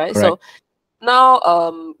 right? Correct. So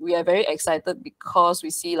now we are very excited because we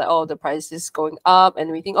see like all the prices going up,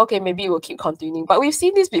 and we think, okay, maybe we'll keep continuing. But we've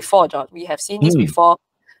seen this before, John. We have seen this before.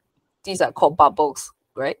 These are called bubbles,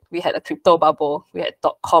 right? We had a crypto bubble, we had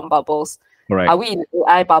 .com bubbles. Correct. Are we in an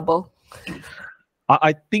AI bubble?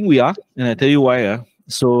 I think we are, and I tell you why.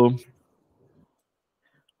 So,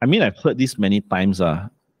 I mean, I've heard this many times,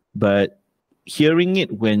 but hearing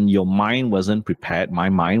it when your mind wasn't prepared, my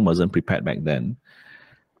mind wasn't prepared back then,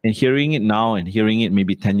 and hearing it now and hearing it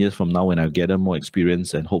maybe 10 years from now when I gather more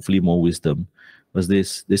experience and hopefully more wisdom, was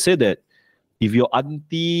this. They say that if your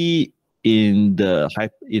auntie in the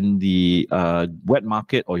wet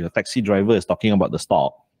market or your taxi driver is talking about the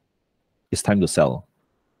stock, it's time to sell.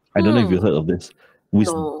 I don't know if you heard of this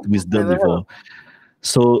wisdom before.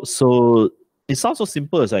 So it sounds so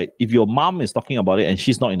simple. It's like if your mom is talking about it and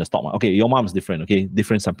she's not in the stock market. Okay, your mom's different. Okay,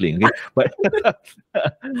 different sampling. Okay,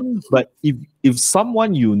 but if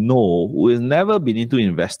someone you know who has never been into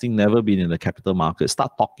investing, never been in the capital market,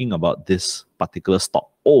 start talking about this particular stock.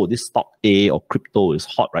 Oh, this stock A or crypto is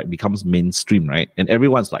hot, right? Becomes mainstream, right? And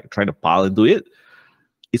everyone's like trying to pile into it.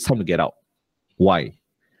 It's time to get out. Why?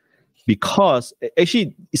 Because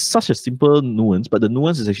actually, it's such a simple nuance, but the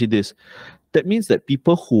nuance is actually this. That means that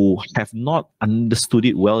people who have not understood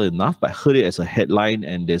it well enough, but heard it as a headline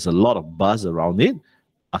and there's a lot of buzz around it,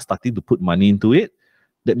 are starting to put money into it.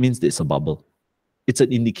 That means there's a bubble. It's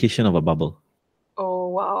an indication of a bubble. Oh,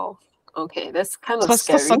 wow. Okay, that's kind of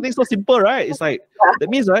scary. Something so simple, right? It's like, that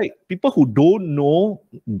means, right, people who don't know,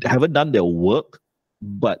 haven't done their work,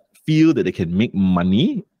 but feel that they can make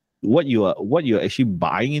money, what you're actually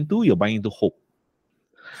buying into, you're buying into hope.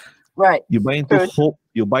 Right. You buy into hope,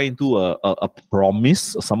 you buy into a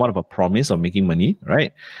promise, somewhat of a promise of making money,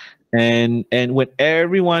 right? And when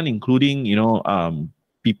everyone, including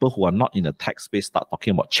people who are not in the tech space, start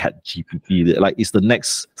talking about ChatGPT, like it's the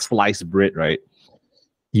next sliced bread, right?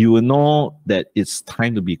 You will know that it's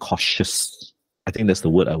time to be cautious. I think that's the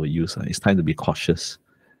word I would use. It's time to be cautious.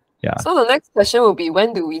 Yeah. So the next question will be,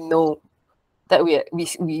 when do we know that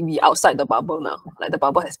we outside the bubble now? Like the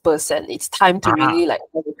bubble has burst and it's time to really like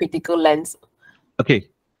have a critical lens. Okay.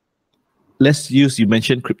 You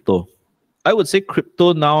mentioned crypto. I would say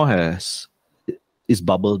crypto now is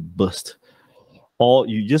bubble burst. Or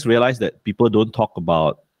you just realize that people don't talk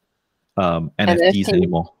about NFTs NFT.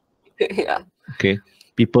 anymore. Yeah. Okay,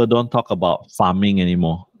 people don't talk about farming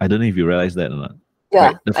anymore. I don't know if you realize that or not. Yeah,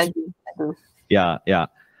 Right? I do. I do. Yeah.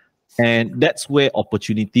 And that's where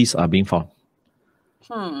opportunities are being found.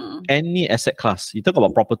 Any asset class. You talk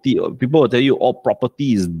about property, people will tell you, oh,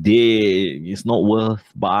 property is dead, it's not worth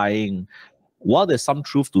buying. While there's some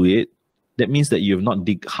truth to it, that means that you have not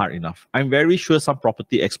dig hard enough. I'm very sure some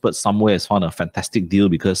property expert somewhere has found a fantastic deal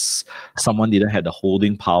because someone didn't have the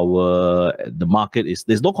holding power. The market is,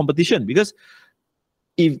 there's no competition, because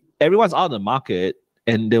if everyone's out of the market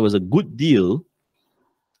and there was a good deal,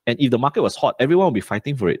 and if the market was hot, everyone will be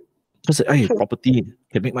fighting for it. Just say, hey, property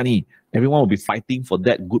can make money. Everyone will be fighting for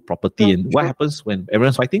that good property. And what happens when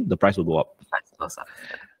everyone's fighting? The price will go up.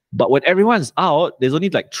 But when everyone's out, there's only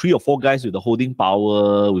like 3 or 4 guys with the holding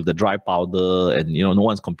power, with the dry powder, and no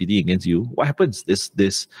one's competing against you. What happens?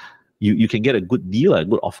 You can get a good deal, a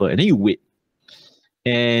good offer, and then you wait.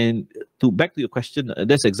 And back to your question,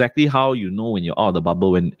 that's exactly how you know when you're out of the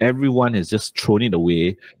bubble, when everyone has just thrown it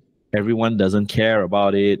away. Everyone doesn't care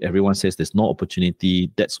about it. Everyone says there's no opportunity.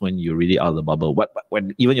 That's when you're really out of the bubble. But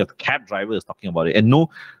when even your cab driver is talking about it, and no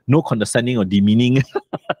condescending or demeaning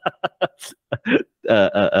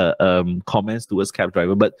comments towards cab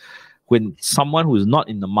driver. But when someone who is not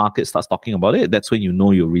in the market starts talking about it, that's when you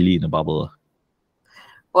know you're really in a bubble.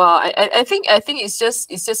 Well, I think it's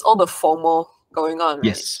just all the FOMO going on, right?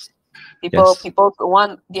 Yes. People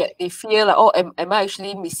they feel like, oh, am I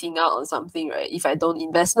actually missing out on something, right? If I don't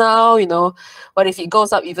invest now, what if it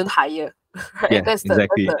goes up even higher? Right?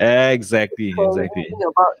 Yeah, exactly. About,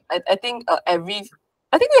 I think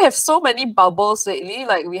we have so many bubbles lately.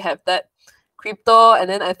 Like we have that crypto, and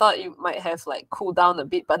then I thought it might have like cooled down a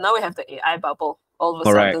bit, but now we have the AI bubble all of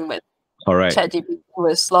a sudden when ChatGPT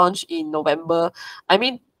was launched in November. I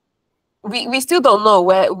mean, we still don't know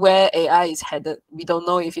where AI is headed. We don't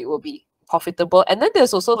know if it will be profitable. And then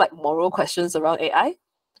there's also like moral questions around AI.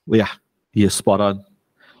 Yeah, you're spot on.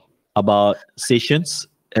 About satience.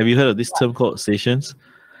 Have you heard of this term called satience?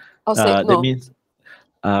 No. That means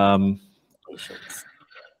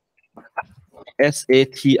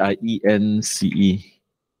SATIENCE.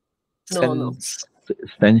 No.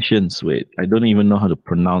 Sentience. Wait, I don't even know how to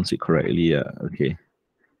pronounce it correctly. Okay.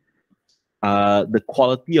 The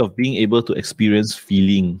quality of being able to experience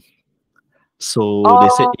feeling. So they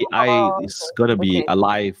said AI is gonna be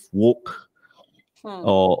alive, woke,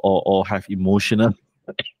 or have emotional.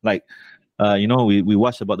 Like, we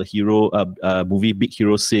watched about the hero movie Big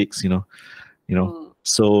Hero 6.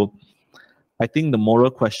 So I think the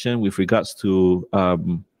moral question with regards to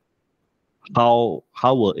how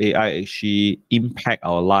will AI actually impact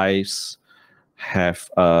our lives, have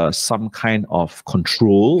some kind of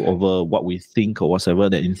control over what we think or whatever,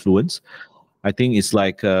 that influence. I think it's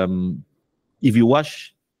like if you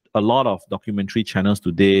watch a lot of documentary channels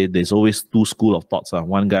today, there's always 2 schools of thoughts.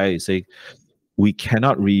 One guy is saying we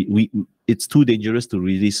cannot it's too dangerous to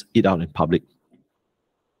release it out in public.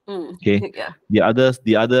 Okay. Yeah.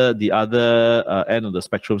 The other end of the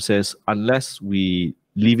spectrum says, unless we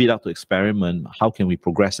leave it out to experiment, how can we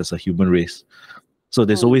progress as a human race? So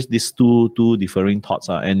there's always these two differing thoughts,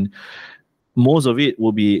 and most of it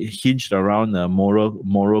will be hinged around a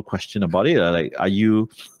moral question about it. Like, are you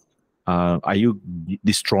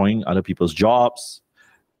destroying other people's jobs?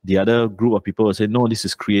 The other group of people will say, no, this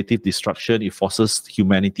is creative destruction. It forces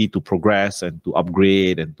humanity to progress and to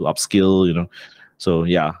upgrade and to upskill. So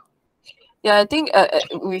yeah. Yeah, I think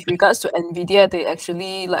with regards to NVIDIA, they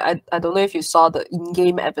actually, like, I don't know if you saw the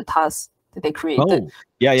in-game avatars that they created. Oh,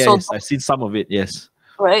 yeah, so, yes, I've seen some of it, yes.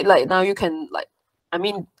 Right, like now you can, like, I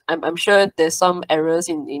mean, I'm sure there's some errors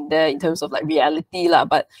in there in terms of like reality,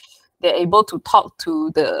 but they're able to talk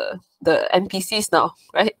to the NPCs now,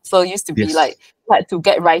 right? So it used to be like you had to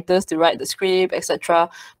get writers to write the script, etc.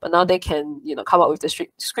 But now they can, come up with the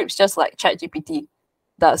scripts just like ChatGPT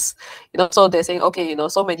does. So they're saying, okay,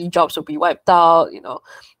 so many jobs will be wiped out,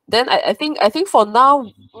 Then I think for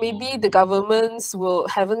now, maybe the governments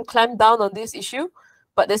haven't clamped down on this issue,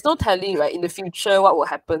 but there's no telling, right, in the future what will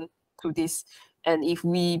happen to this. And if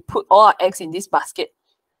we put all our eggs in this basket,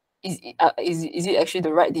 is it actually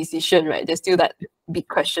the right decision, right? There's still that big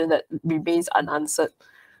question that remains unanswered.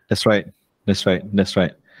 That's right.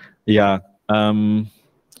 Yeah.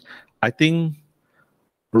 I think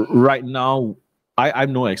right now,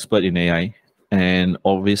 I'm no expert in AI. And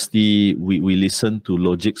obviously, we listen to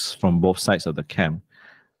logics from both sides of the camp.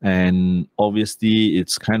 And obviously,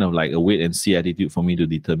 it's kind of like a wait and see attitude for me to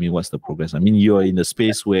determine what's the progress. I mean, you're in the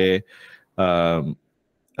space where, what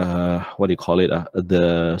do you call it?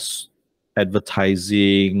 The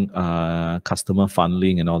advertising, customer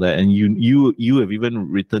funneling, and all that. And you have even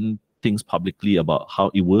written things publicly about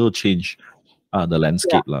how it will change the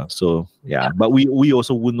landscape. So but we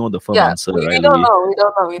also wouldn't know the firm answer, we right, don't Louis? know. We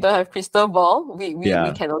don't know. We don't have crystal ball. We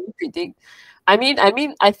can only predict. I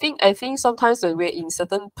think sometimes when we're in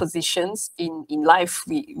certain positions in life,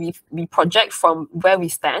 we project from where we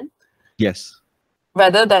stand. Yes.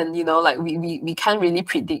 Rather than, like we can't really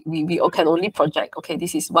predict. We can only project, okay,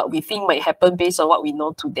 this is what we think might happen based on what we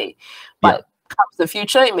know today. But comes the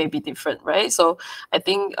future, it may be different, right? So I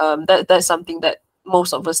think that's something that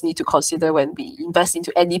most of us need to consider when we invest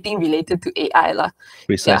into anything related to AI lah.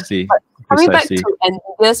 Precisely. But coming back to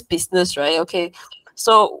NVIDIA's business, right? Okay,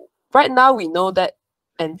 so right now we know that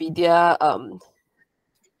NVIDIA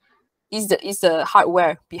is the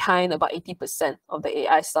hardware behind about 80% of the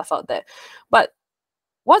AI stuff out there. But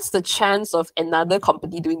what's the chance of another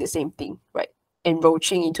company doing the same thing, right?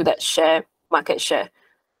 Encroaching into that market share.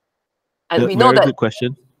 And we know that good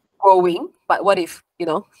question. Growing, but what if,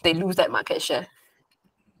 they lose that market share?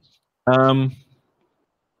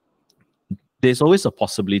 There's always a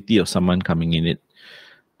possibility of someone coming in it.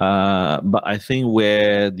 But I think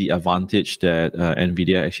where the advantage that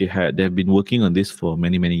NVIDIA actually had, they've been working on this for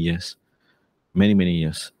many, many years. Many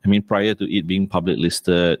years. I mean, prior to it being public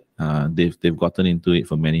listed, they've gotten into it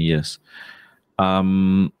for many years.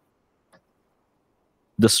 The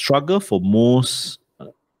struggle for most,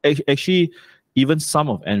 actually, even some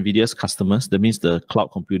of NVIDIA's customers, that means the cloud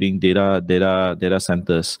computing data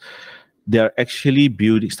centers, they're actually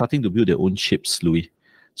starting to build their own chips, Louis.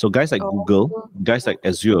 So guys like Google, guys like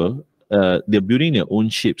Azure, they're building their own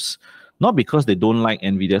chips, not because they don't like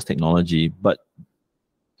NVIDIA's technology, but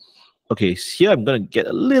okay, here I'm going to get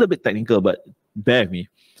a little bit technical, but bear with me.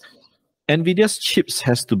 NVIDIA's chips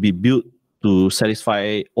has to be built to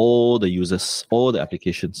satisfy all the users, all the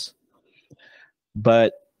applications.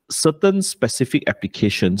 But certain specific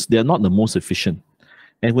applications, they're not the most efficient.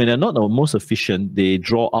 And when they're not the most efficient, they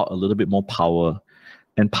draw out a little bit more power.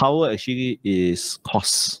 And power actually is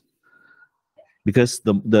cost. Because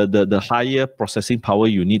the higher processing power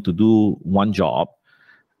you need to do one job,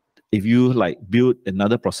 if you build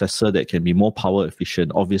another processor that can be more power efficient,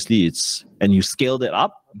 obviously and you scale that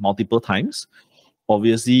up multiple times,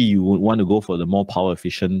 obviously you would want to go for the more power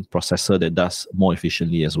efficient processor that does more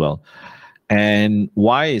efficiently as well. And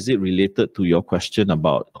why is it related to your question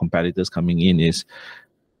about competitors coming in is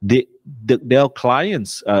their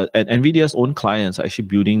clients, and NVIDIA's own clients are actually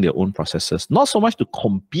building their own processors, not so much to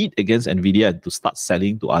compete against NVIDIA and to start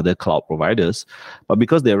selling to other cloud providers, but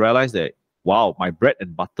because they realize that, wow, my bread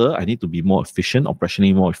and butter, I need to be more efficient,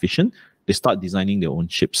 operationally more efficient. They start designing their own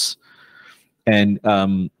chips. And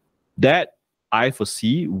that I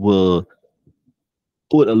foresee will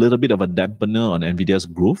put a little bit of a dampener on NVIDIA's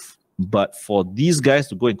growth. But for these guys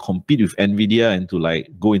to go and compete with NVIDIA and to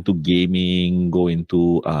go into gaming, go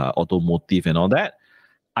into automotive and all that,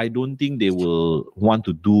 I don't think they will want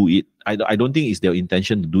to do it. I don't think it's their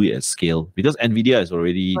intention to do it at scale because NVIDIA is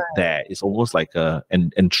already there. It's almost like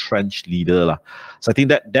an entrenched leader lah. So I think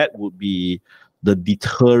that would be the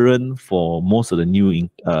deterrent for most of the new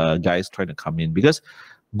guys trying to come in because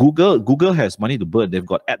Google has money to burn. They've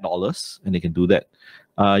got ad dollars and they can do that.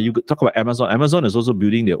 You could talk about Amazon. Amazon is also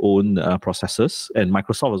building their own processors, and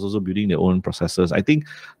Microsoft is also building their own processors. I think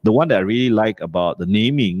the one that I really like about the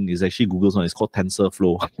naming is actually Google's one. It's called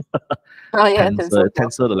TensorFlow.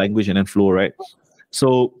 Tensor, the language, and then Flow, right?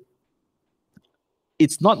 So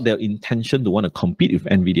it's not their intention to want to compete with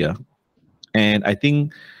NVIDIA. And I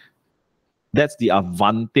think that's the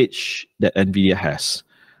advantage that NVIDIA has.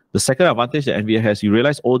 The second advantage that NVIDIA has, you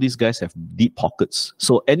realize all these guys have deep pockets.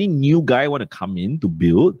 So any new guy want to come in to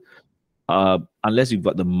build, unless you've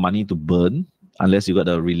got the money to burn, unless you've got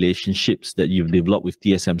the relationships that you've developed with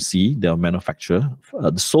TSMC, their manufacturer,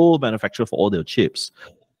 the sole manufacturer for all their chips,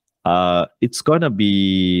 it's going to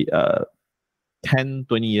be 10,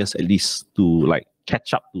 20 years at least to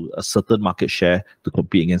catch up to a certain market share to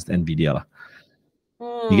compete against NVIDIA.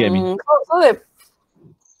 You get me? So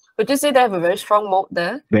would you say they have a very strong moat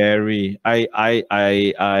there? Very. I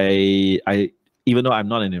even though I'm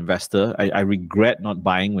not an investor, I regret not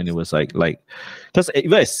buying when it was because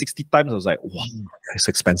even at 60 times I was like, wow, it's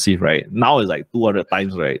expensive, right? Now it's 200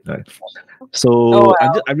 times, right? So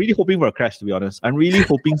I'm really hoping for a crash, to be honest. I'm really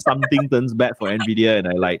hoping something turns bad for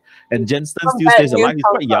NVIDIA and Jensen still stays alive. He's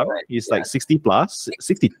quite young. Right? He's 60 plus,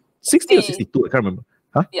 60 or 62, I can't remember.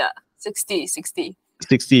 Huh? Yeah, 60.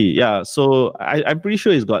 60, yeah. So I'm pretty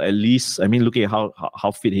sure he's got at least, looking at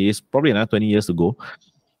how fit he is, probably another 20 years to go.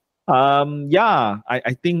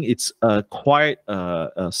 I think it's quite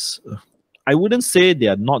I wouldn't say they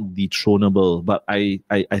are not dethronable, but I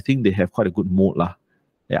think they have quite a good moat lah.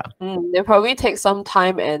 Yeah. They probably take some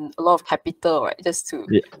time and a lot of capital, right, just to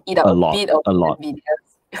eat up a bit of NVIDIA.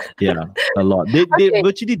 Yeah, a lot. They Okay.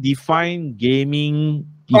 virtually define gaming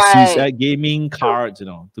PCs, Right. gaming cards. You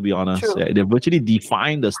know, to be honest, True. they virtually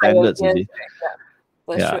define the standards. You see.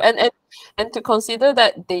 That's true. And to consider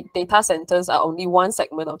that data centers are only one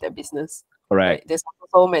segment of their business. Correct. Right? There's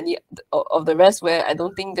so many of the rest where I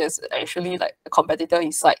don't think there's actually like a competitor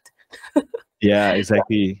in sight. Yeah,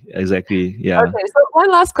 exactly. Yeah. Okay, so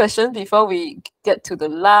one last question before we get to the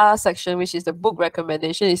last section, which is the book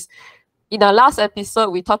recommendation. Is in our last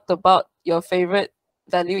episode we talked about your favorite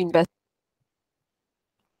value investment.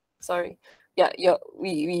 Sorry,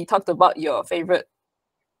 we talked about your favorite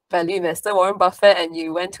value investor, Warren Buffett, and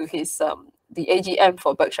you went to his the AGM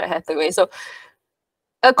for Berkshire Hathaway. So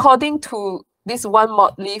according to this one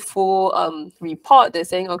Motley Fool report, they're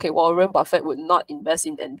saying, okay, Warren Buffett would not invest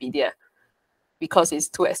in NVIDIA because it's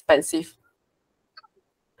too expensive.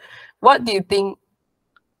 What do you think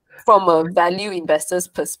from a value investor's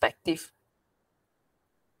perspective,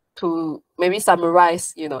 to maybe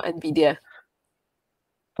summarize, NVIDIA?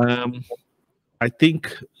 I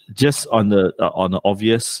think just on the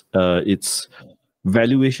obvious, its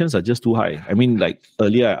valuations are just too high. I mean, like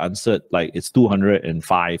earlier I answered, like it's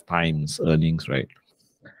 205 times earnings, right?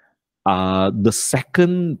 The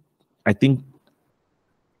second, I think,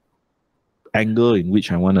 angle in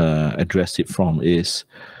which I want to address it from is,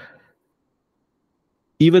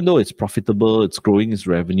 even though it's profitable, it's growing its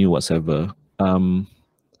revenue, whatever,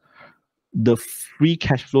 the free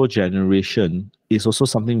cash flow generation is also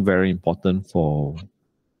something very important for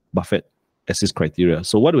Buffett as his criteria.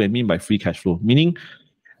 So what do I mean by free cash flow? Meaning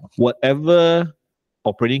whatever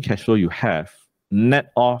operating cash flow you have,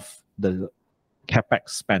 net off the capex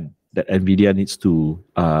spend that NVIDIA needs to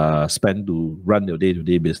spend to run their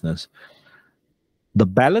day-to-day business, the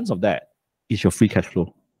balance of that is your free cash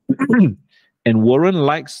flow. And Warren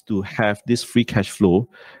likes to have this free cash flow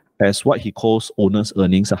as what he calls owner's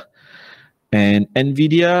earnings. And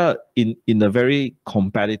NVIDIA, in a very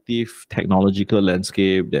competitive technological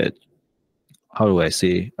landscape that, how do I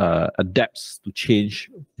say, adapts to change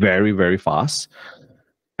very, very fast,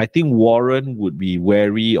 I think Warren would be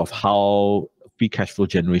wary of how free cash flow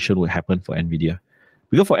generation will happen for NVIDIA.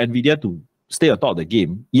 Because for NVIDIA to stay on top of the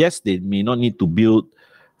game, yes, they may not need to build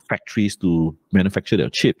factories to manufacture their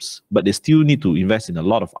chips, but they still need to invest in a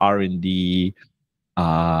lot of R&D,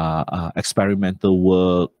 experimental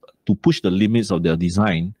work, to push the limits of their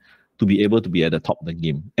design to be able to be at the top of the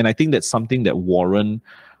game. And I think that's something that Warren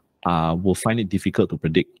will find it difficult to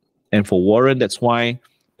predict. And for Warren, that's why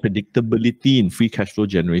predictability in free cash flow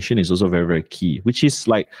generation is also very, very key, which is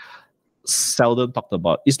like seldom talked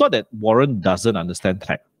about. It's not that Warren doesn't understand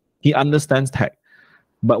tech. He understands tech.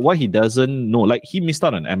 But what he doesn't know, like he missed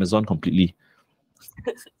out on Amazon completely.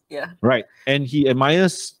 Yeah. Right. And he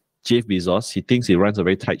admires Jeff Bezos. He thinks he runs a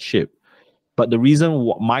very tight ship. But the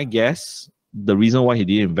reason, my guess, the reason why he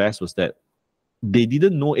didn't invest was that they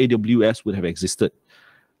didn't know AWS would have existed.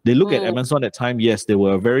 They look at Amazon at the time, yes, they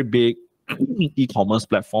were a very big e-commerce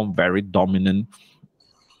platform, very dominant.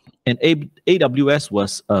 And AWS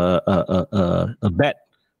was a bet,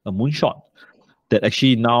 a moonshot, that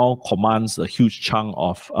actually now commands a huge chunk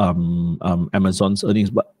of Amazon's earnings.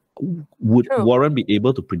 But would Warren be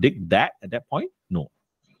able to predict that at that point? No.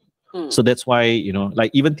 So that's why,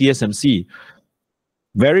 like even TSMC,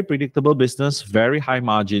 very predictable business, very high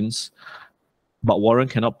margins, but Warren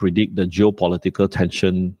cannot predict the geopolitical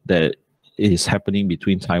tension that is happening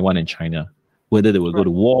between Taiwan and China, whether they will go to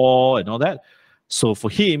war and all that. So for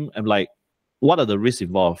him, I'm like, what are the risks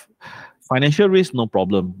involved? Financial risk, no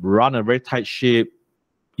problem. Run a very tight ship,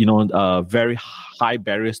 very high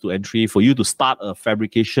barriers to entry. For you to start a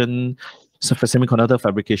fabrication, for semiconductor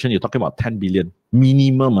fabrication, you're talking about 10 billion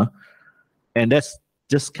minimum. And that's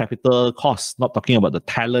just capital costs, not talking about the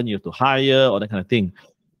talent you have to hire or that kind of thing.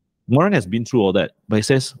 Warren has been through all that, but he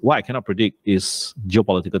says, what I cannot predict is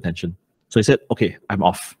geopolitical tension. So he said, okay, I'm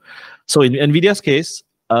off. So in NVIDIA's case,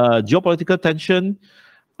 geopolitical tension,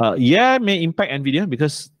 may impact NVIDIA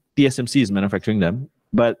because TSMC is manufacturing them.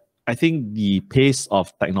 But I think the pace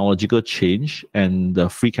of technological change and the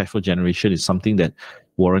free cash flow generation is something that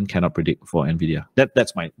Warren cannot predict for NVIDIA.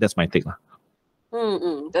 That's my take.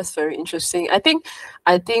 That's very interesting. I think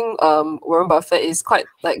Warren Buffett is quite,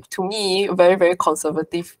 like, to me, a very, very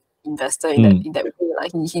conservative investor in that way.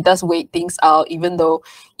 Like he does wait things out, even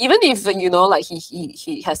if like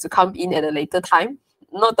he has to come in at a later time.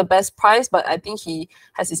 Not the best price, but I think he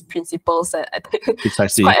has his principles that I think it's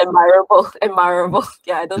quite admirable.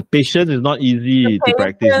 Yeah, I don't. The patience is not easy to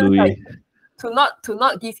practice, Louis. to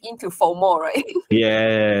not give in to FOMO, right?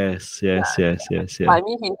 Yes. I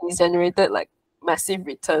mean, he's generated like massive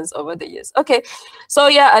returns over the years. Okay, so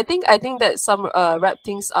yeah, I think that some wrap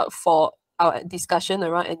things up for our discussion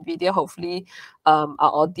around NVIDIA. Hopefully, our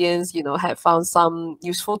audience, have found some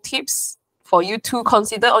useful tips for you to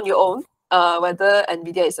consider on your own. Whether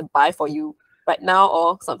NVIDIA is a buy for you right now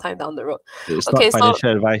or sometime down the road. It's Okay, not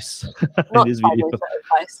financial advice in not this video. financial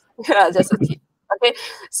advice. Yeah, just a tip. Okay,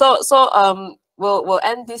 so we'll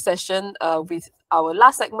end this session with our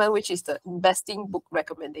last segment, which is the investing book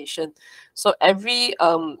recommendation. So every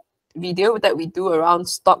video that we do around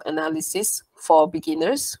stock analysis for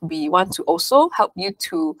beginners, we want to also help you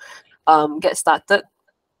to get started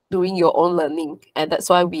doing your own learning, and that's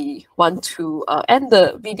why we want to end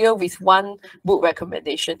the video with one book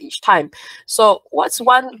recommendation each time. So what's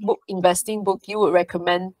one investing book you would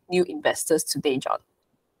recommend new investors today, John?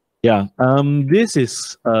 Yeah, this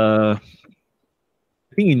is I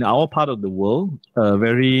think in our part of the world,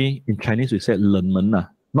 very, in Chinese we said 冷门,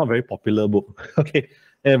 not very popular book. Okay,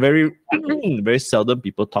 and very very seldom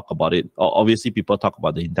people talk about it. Obviously, people talk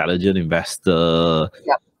about the Intelligent Investor.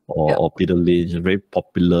 Or Peter Lynch, a very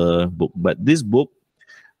popular book. But this book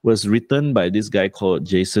was written by this guy called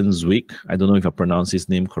Jason Zwick. I don't know if I pronounced his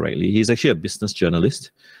name correctly. He's actually a business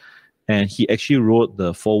journalist. And he actually wrote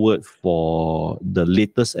the foreword for the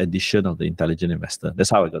latest edition of the Intelligent Investor. That's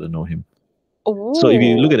how I got to know him. Ooh. So if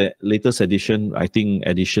you look at the latest edition, I think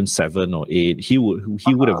edition 7 or 8, he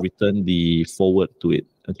would have written the foreword to it.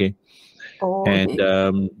 Okay. And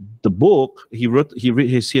the book he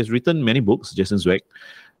has written many books, Jason Zwick.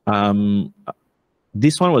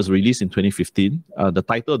 This one was released in 2015. The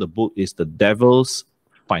title of the book is The Devil's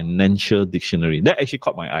Financial Dictionary. That actually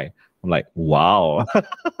caught my eye. I'm like, wow.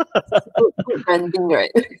 Good branding,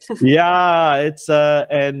 right? Yeah, it's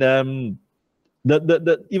and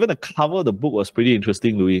the even the cover of the book was pretty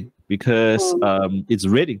interesting, Louis, because it's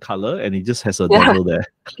red in color and it just has a devil there.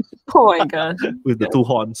 Oh my god. With the two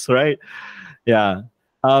horns, right? Yeah.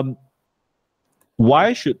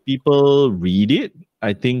 Why should people read it?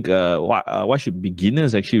 I think why should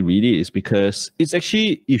beginners actually read it is because it's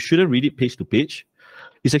actually, you shouldn't read it page to page.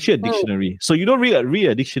 It's actually a dictionary. So you don't read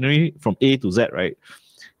a dictionary from A to Z, right?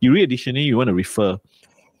 You read a dictionary, you want to refer.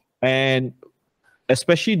 And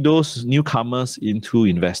especially those newcomers into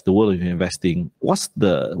the world of investing, what's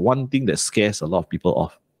the one thing that scares a lot of people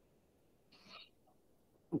off?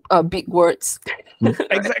 Big words.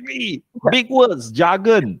 Exactly. Big words,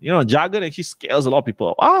 jargon. Jargon actually scares a lot of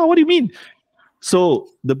people. What do you mean? So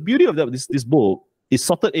the beauty of this book is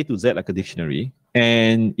sorted A to Z like a dictionary.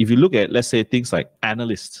 And if you look at, let's say, things like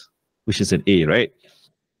analyst, which is an A, right?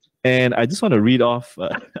 And I just want to read off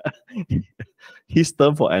his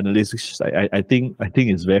term for analyst, which I think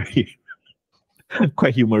is very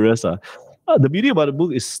quite humorous. The beauty about the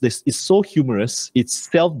book is this: it's so humorous. It's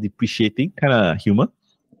self-depreciating kind of humor,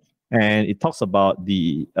 and it talks about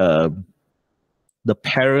the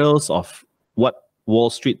perils of what Wall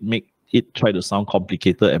Street make it try to sound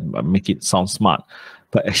complicated and make it sound smart,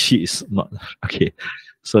 but actually it's not. Okay,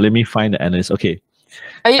 so let me find the analyst. Okay,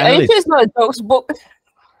 are you sure it's not a jokes book?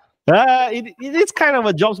 It is kind of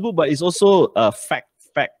a jobs book, but it's also fact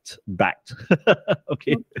backed.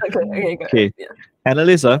 Okay. Okay. Yeah.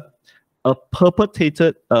 Analyst, a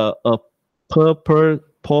perpetrated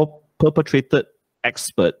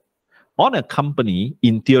expert on a company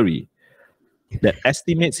in theory that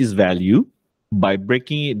estimates its value by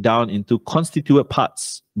breaking it down into constituent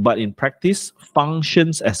parts, but in practice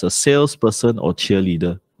functions as a salesperson or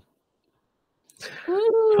cheerleader.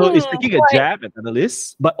 So it's taking a jab at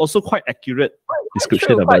analysts, but also quite accurate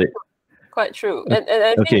description about it. Quite true. And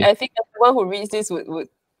I think everyone who reads this would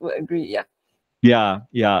agree, yeah. Yeah.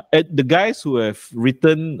 And the guys who have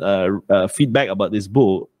written feedback about this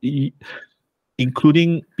book,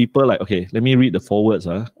 including people like, okay, let me read the forewords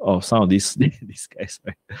of some of these guys,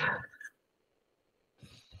 right?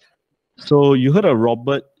 So you heard of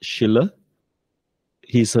Robert Shiller?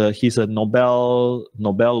 He's a Nobel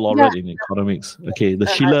laureate in economics. Okay, the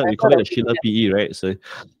Shiller, we call it the Shiller PE, right? So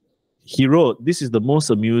he wrote, "This is the most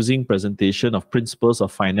amusing presentation of principles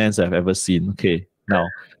of finance I've ever seen." Okay, now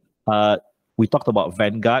we talked about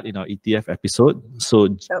Vanguard in our ETF episode. So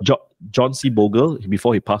John C. Bogle,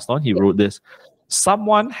 before he passed on, he wrote this: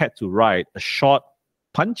 "Someone had to write a short,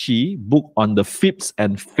 punchy book on the fibs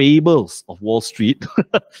and fables of Wall Street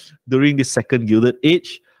during the second Gilded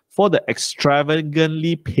Age for the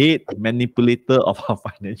extravagantly paid manipulator of our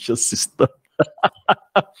financial system."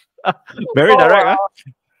 Very direct, huh?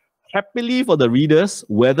 Happily for the readers,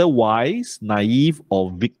 whether wise, naive,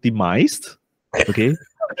 or victimized. Okay.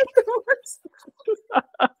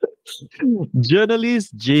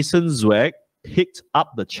 Journalist Jason Zweig picked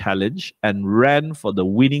up the challenge and ran for the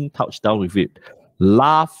winning touchdown with it.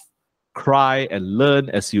 Laugh, cry, and learn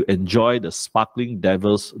as you enjoy the sparkling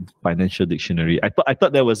Devil's Financial Dictionary. I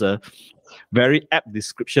thought that was a very apt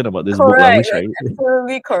description about this book. Correct.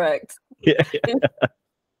 Absolutely correct. Yeah.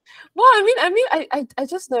 Well, I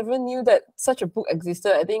just never knew that such a book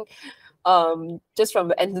existed. I think just from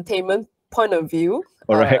the entertainment point of view,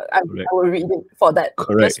 I will read it for that.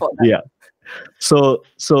 Correct. Just for that. Yeah. So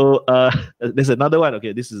there's another one.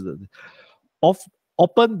 Okay, this is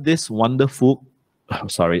open this wonderful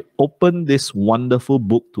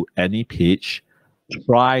book to any page.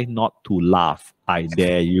 Try not to laugh. I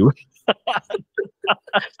dare you.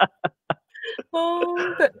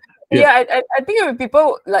 Yeah, I think when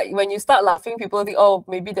people, like, when you start laughing, people think, oh,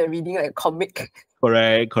 maybe they're reading like a comic.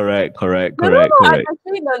 Correct. I'm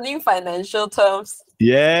actually learning financial terms.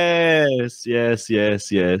 Yes. Yeah.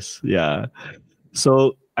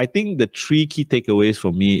 So I think the three key takeaways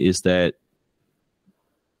for me is that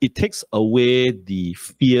it takes away the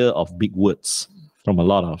fear of big words from a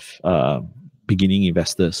lot of beginning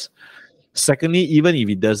investors. Secondly, even if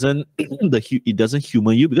it doesn't, it doesn't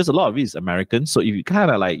humor you, because a lot of it is American. So if you kind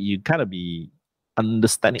of be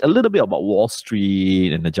understanding a little bit about Wall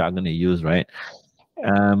Street and the jargon they use, right?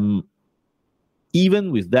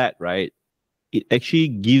 Even with that, right, it actually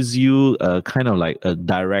gives you a kind of like a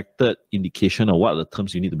directed indication of what are the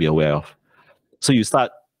terms you need to be aware of. So you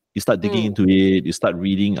start digging into it, you start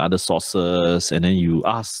reading other sources, and then you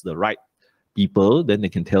ask the right people, then they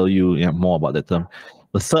can tell you more about the term.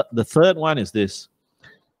 The third one is this.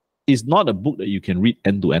 It's not a book that you can read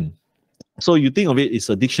end to end. So you think of it, it's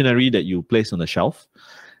a dictionary that you place on the shelf.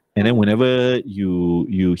 And then whenever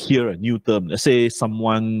you hear a new term, let's say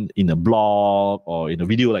someone in a blog or in a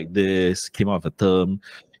video like this came out with a term,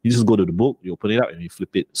 you just go to the book, you open it up and you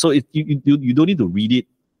flip it. So you don't need to read it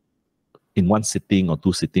in one sitting or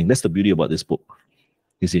two sittings. That's the beauty about this book.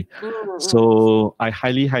 You see, so I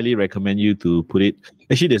highly recommend you to put it.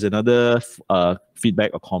 Actually, there's another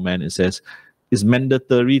feedback or comment. It says it's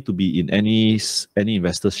mandatory to be in any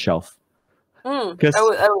investor's shelf. I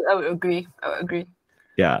would agree.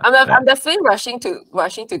 Yeah, I'm definitely rushing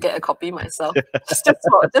to get a copy myself, just to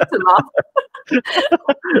laugh.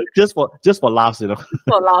 just for laughs,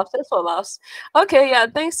 just for laughs. Okay, yeah.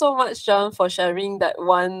 Thanks so much, John, for sharing that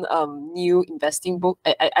one new investing book.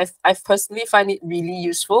 I personally find it really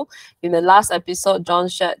useful. In the last episode, John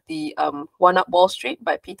shared the One Up Wall Street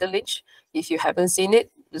by Peter Lynch. If you haven't seen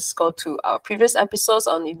it, just go to our previous episodes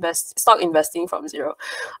on stock investing from zero.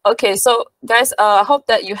 Okay, so guys, I hope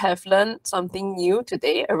that you have learned something new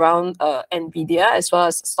today around NVIDIA as well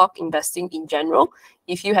as stock investing in general.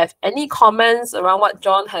 If you have any comments around what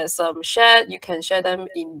John has shared, you can share them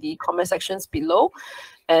in the comment sections below.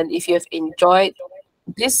 And if you have enjoyed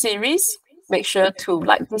this series, make sure to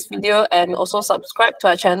like this video and also subscribe to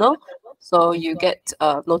our channel so you get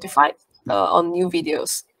notified on new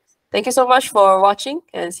videos. Thank you so much for watching,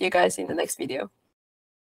 and see you guys in the next video.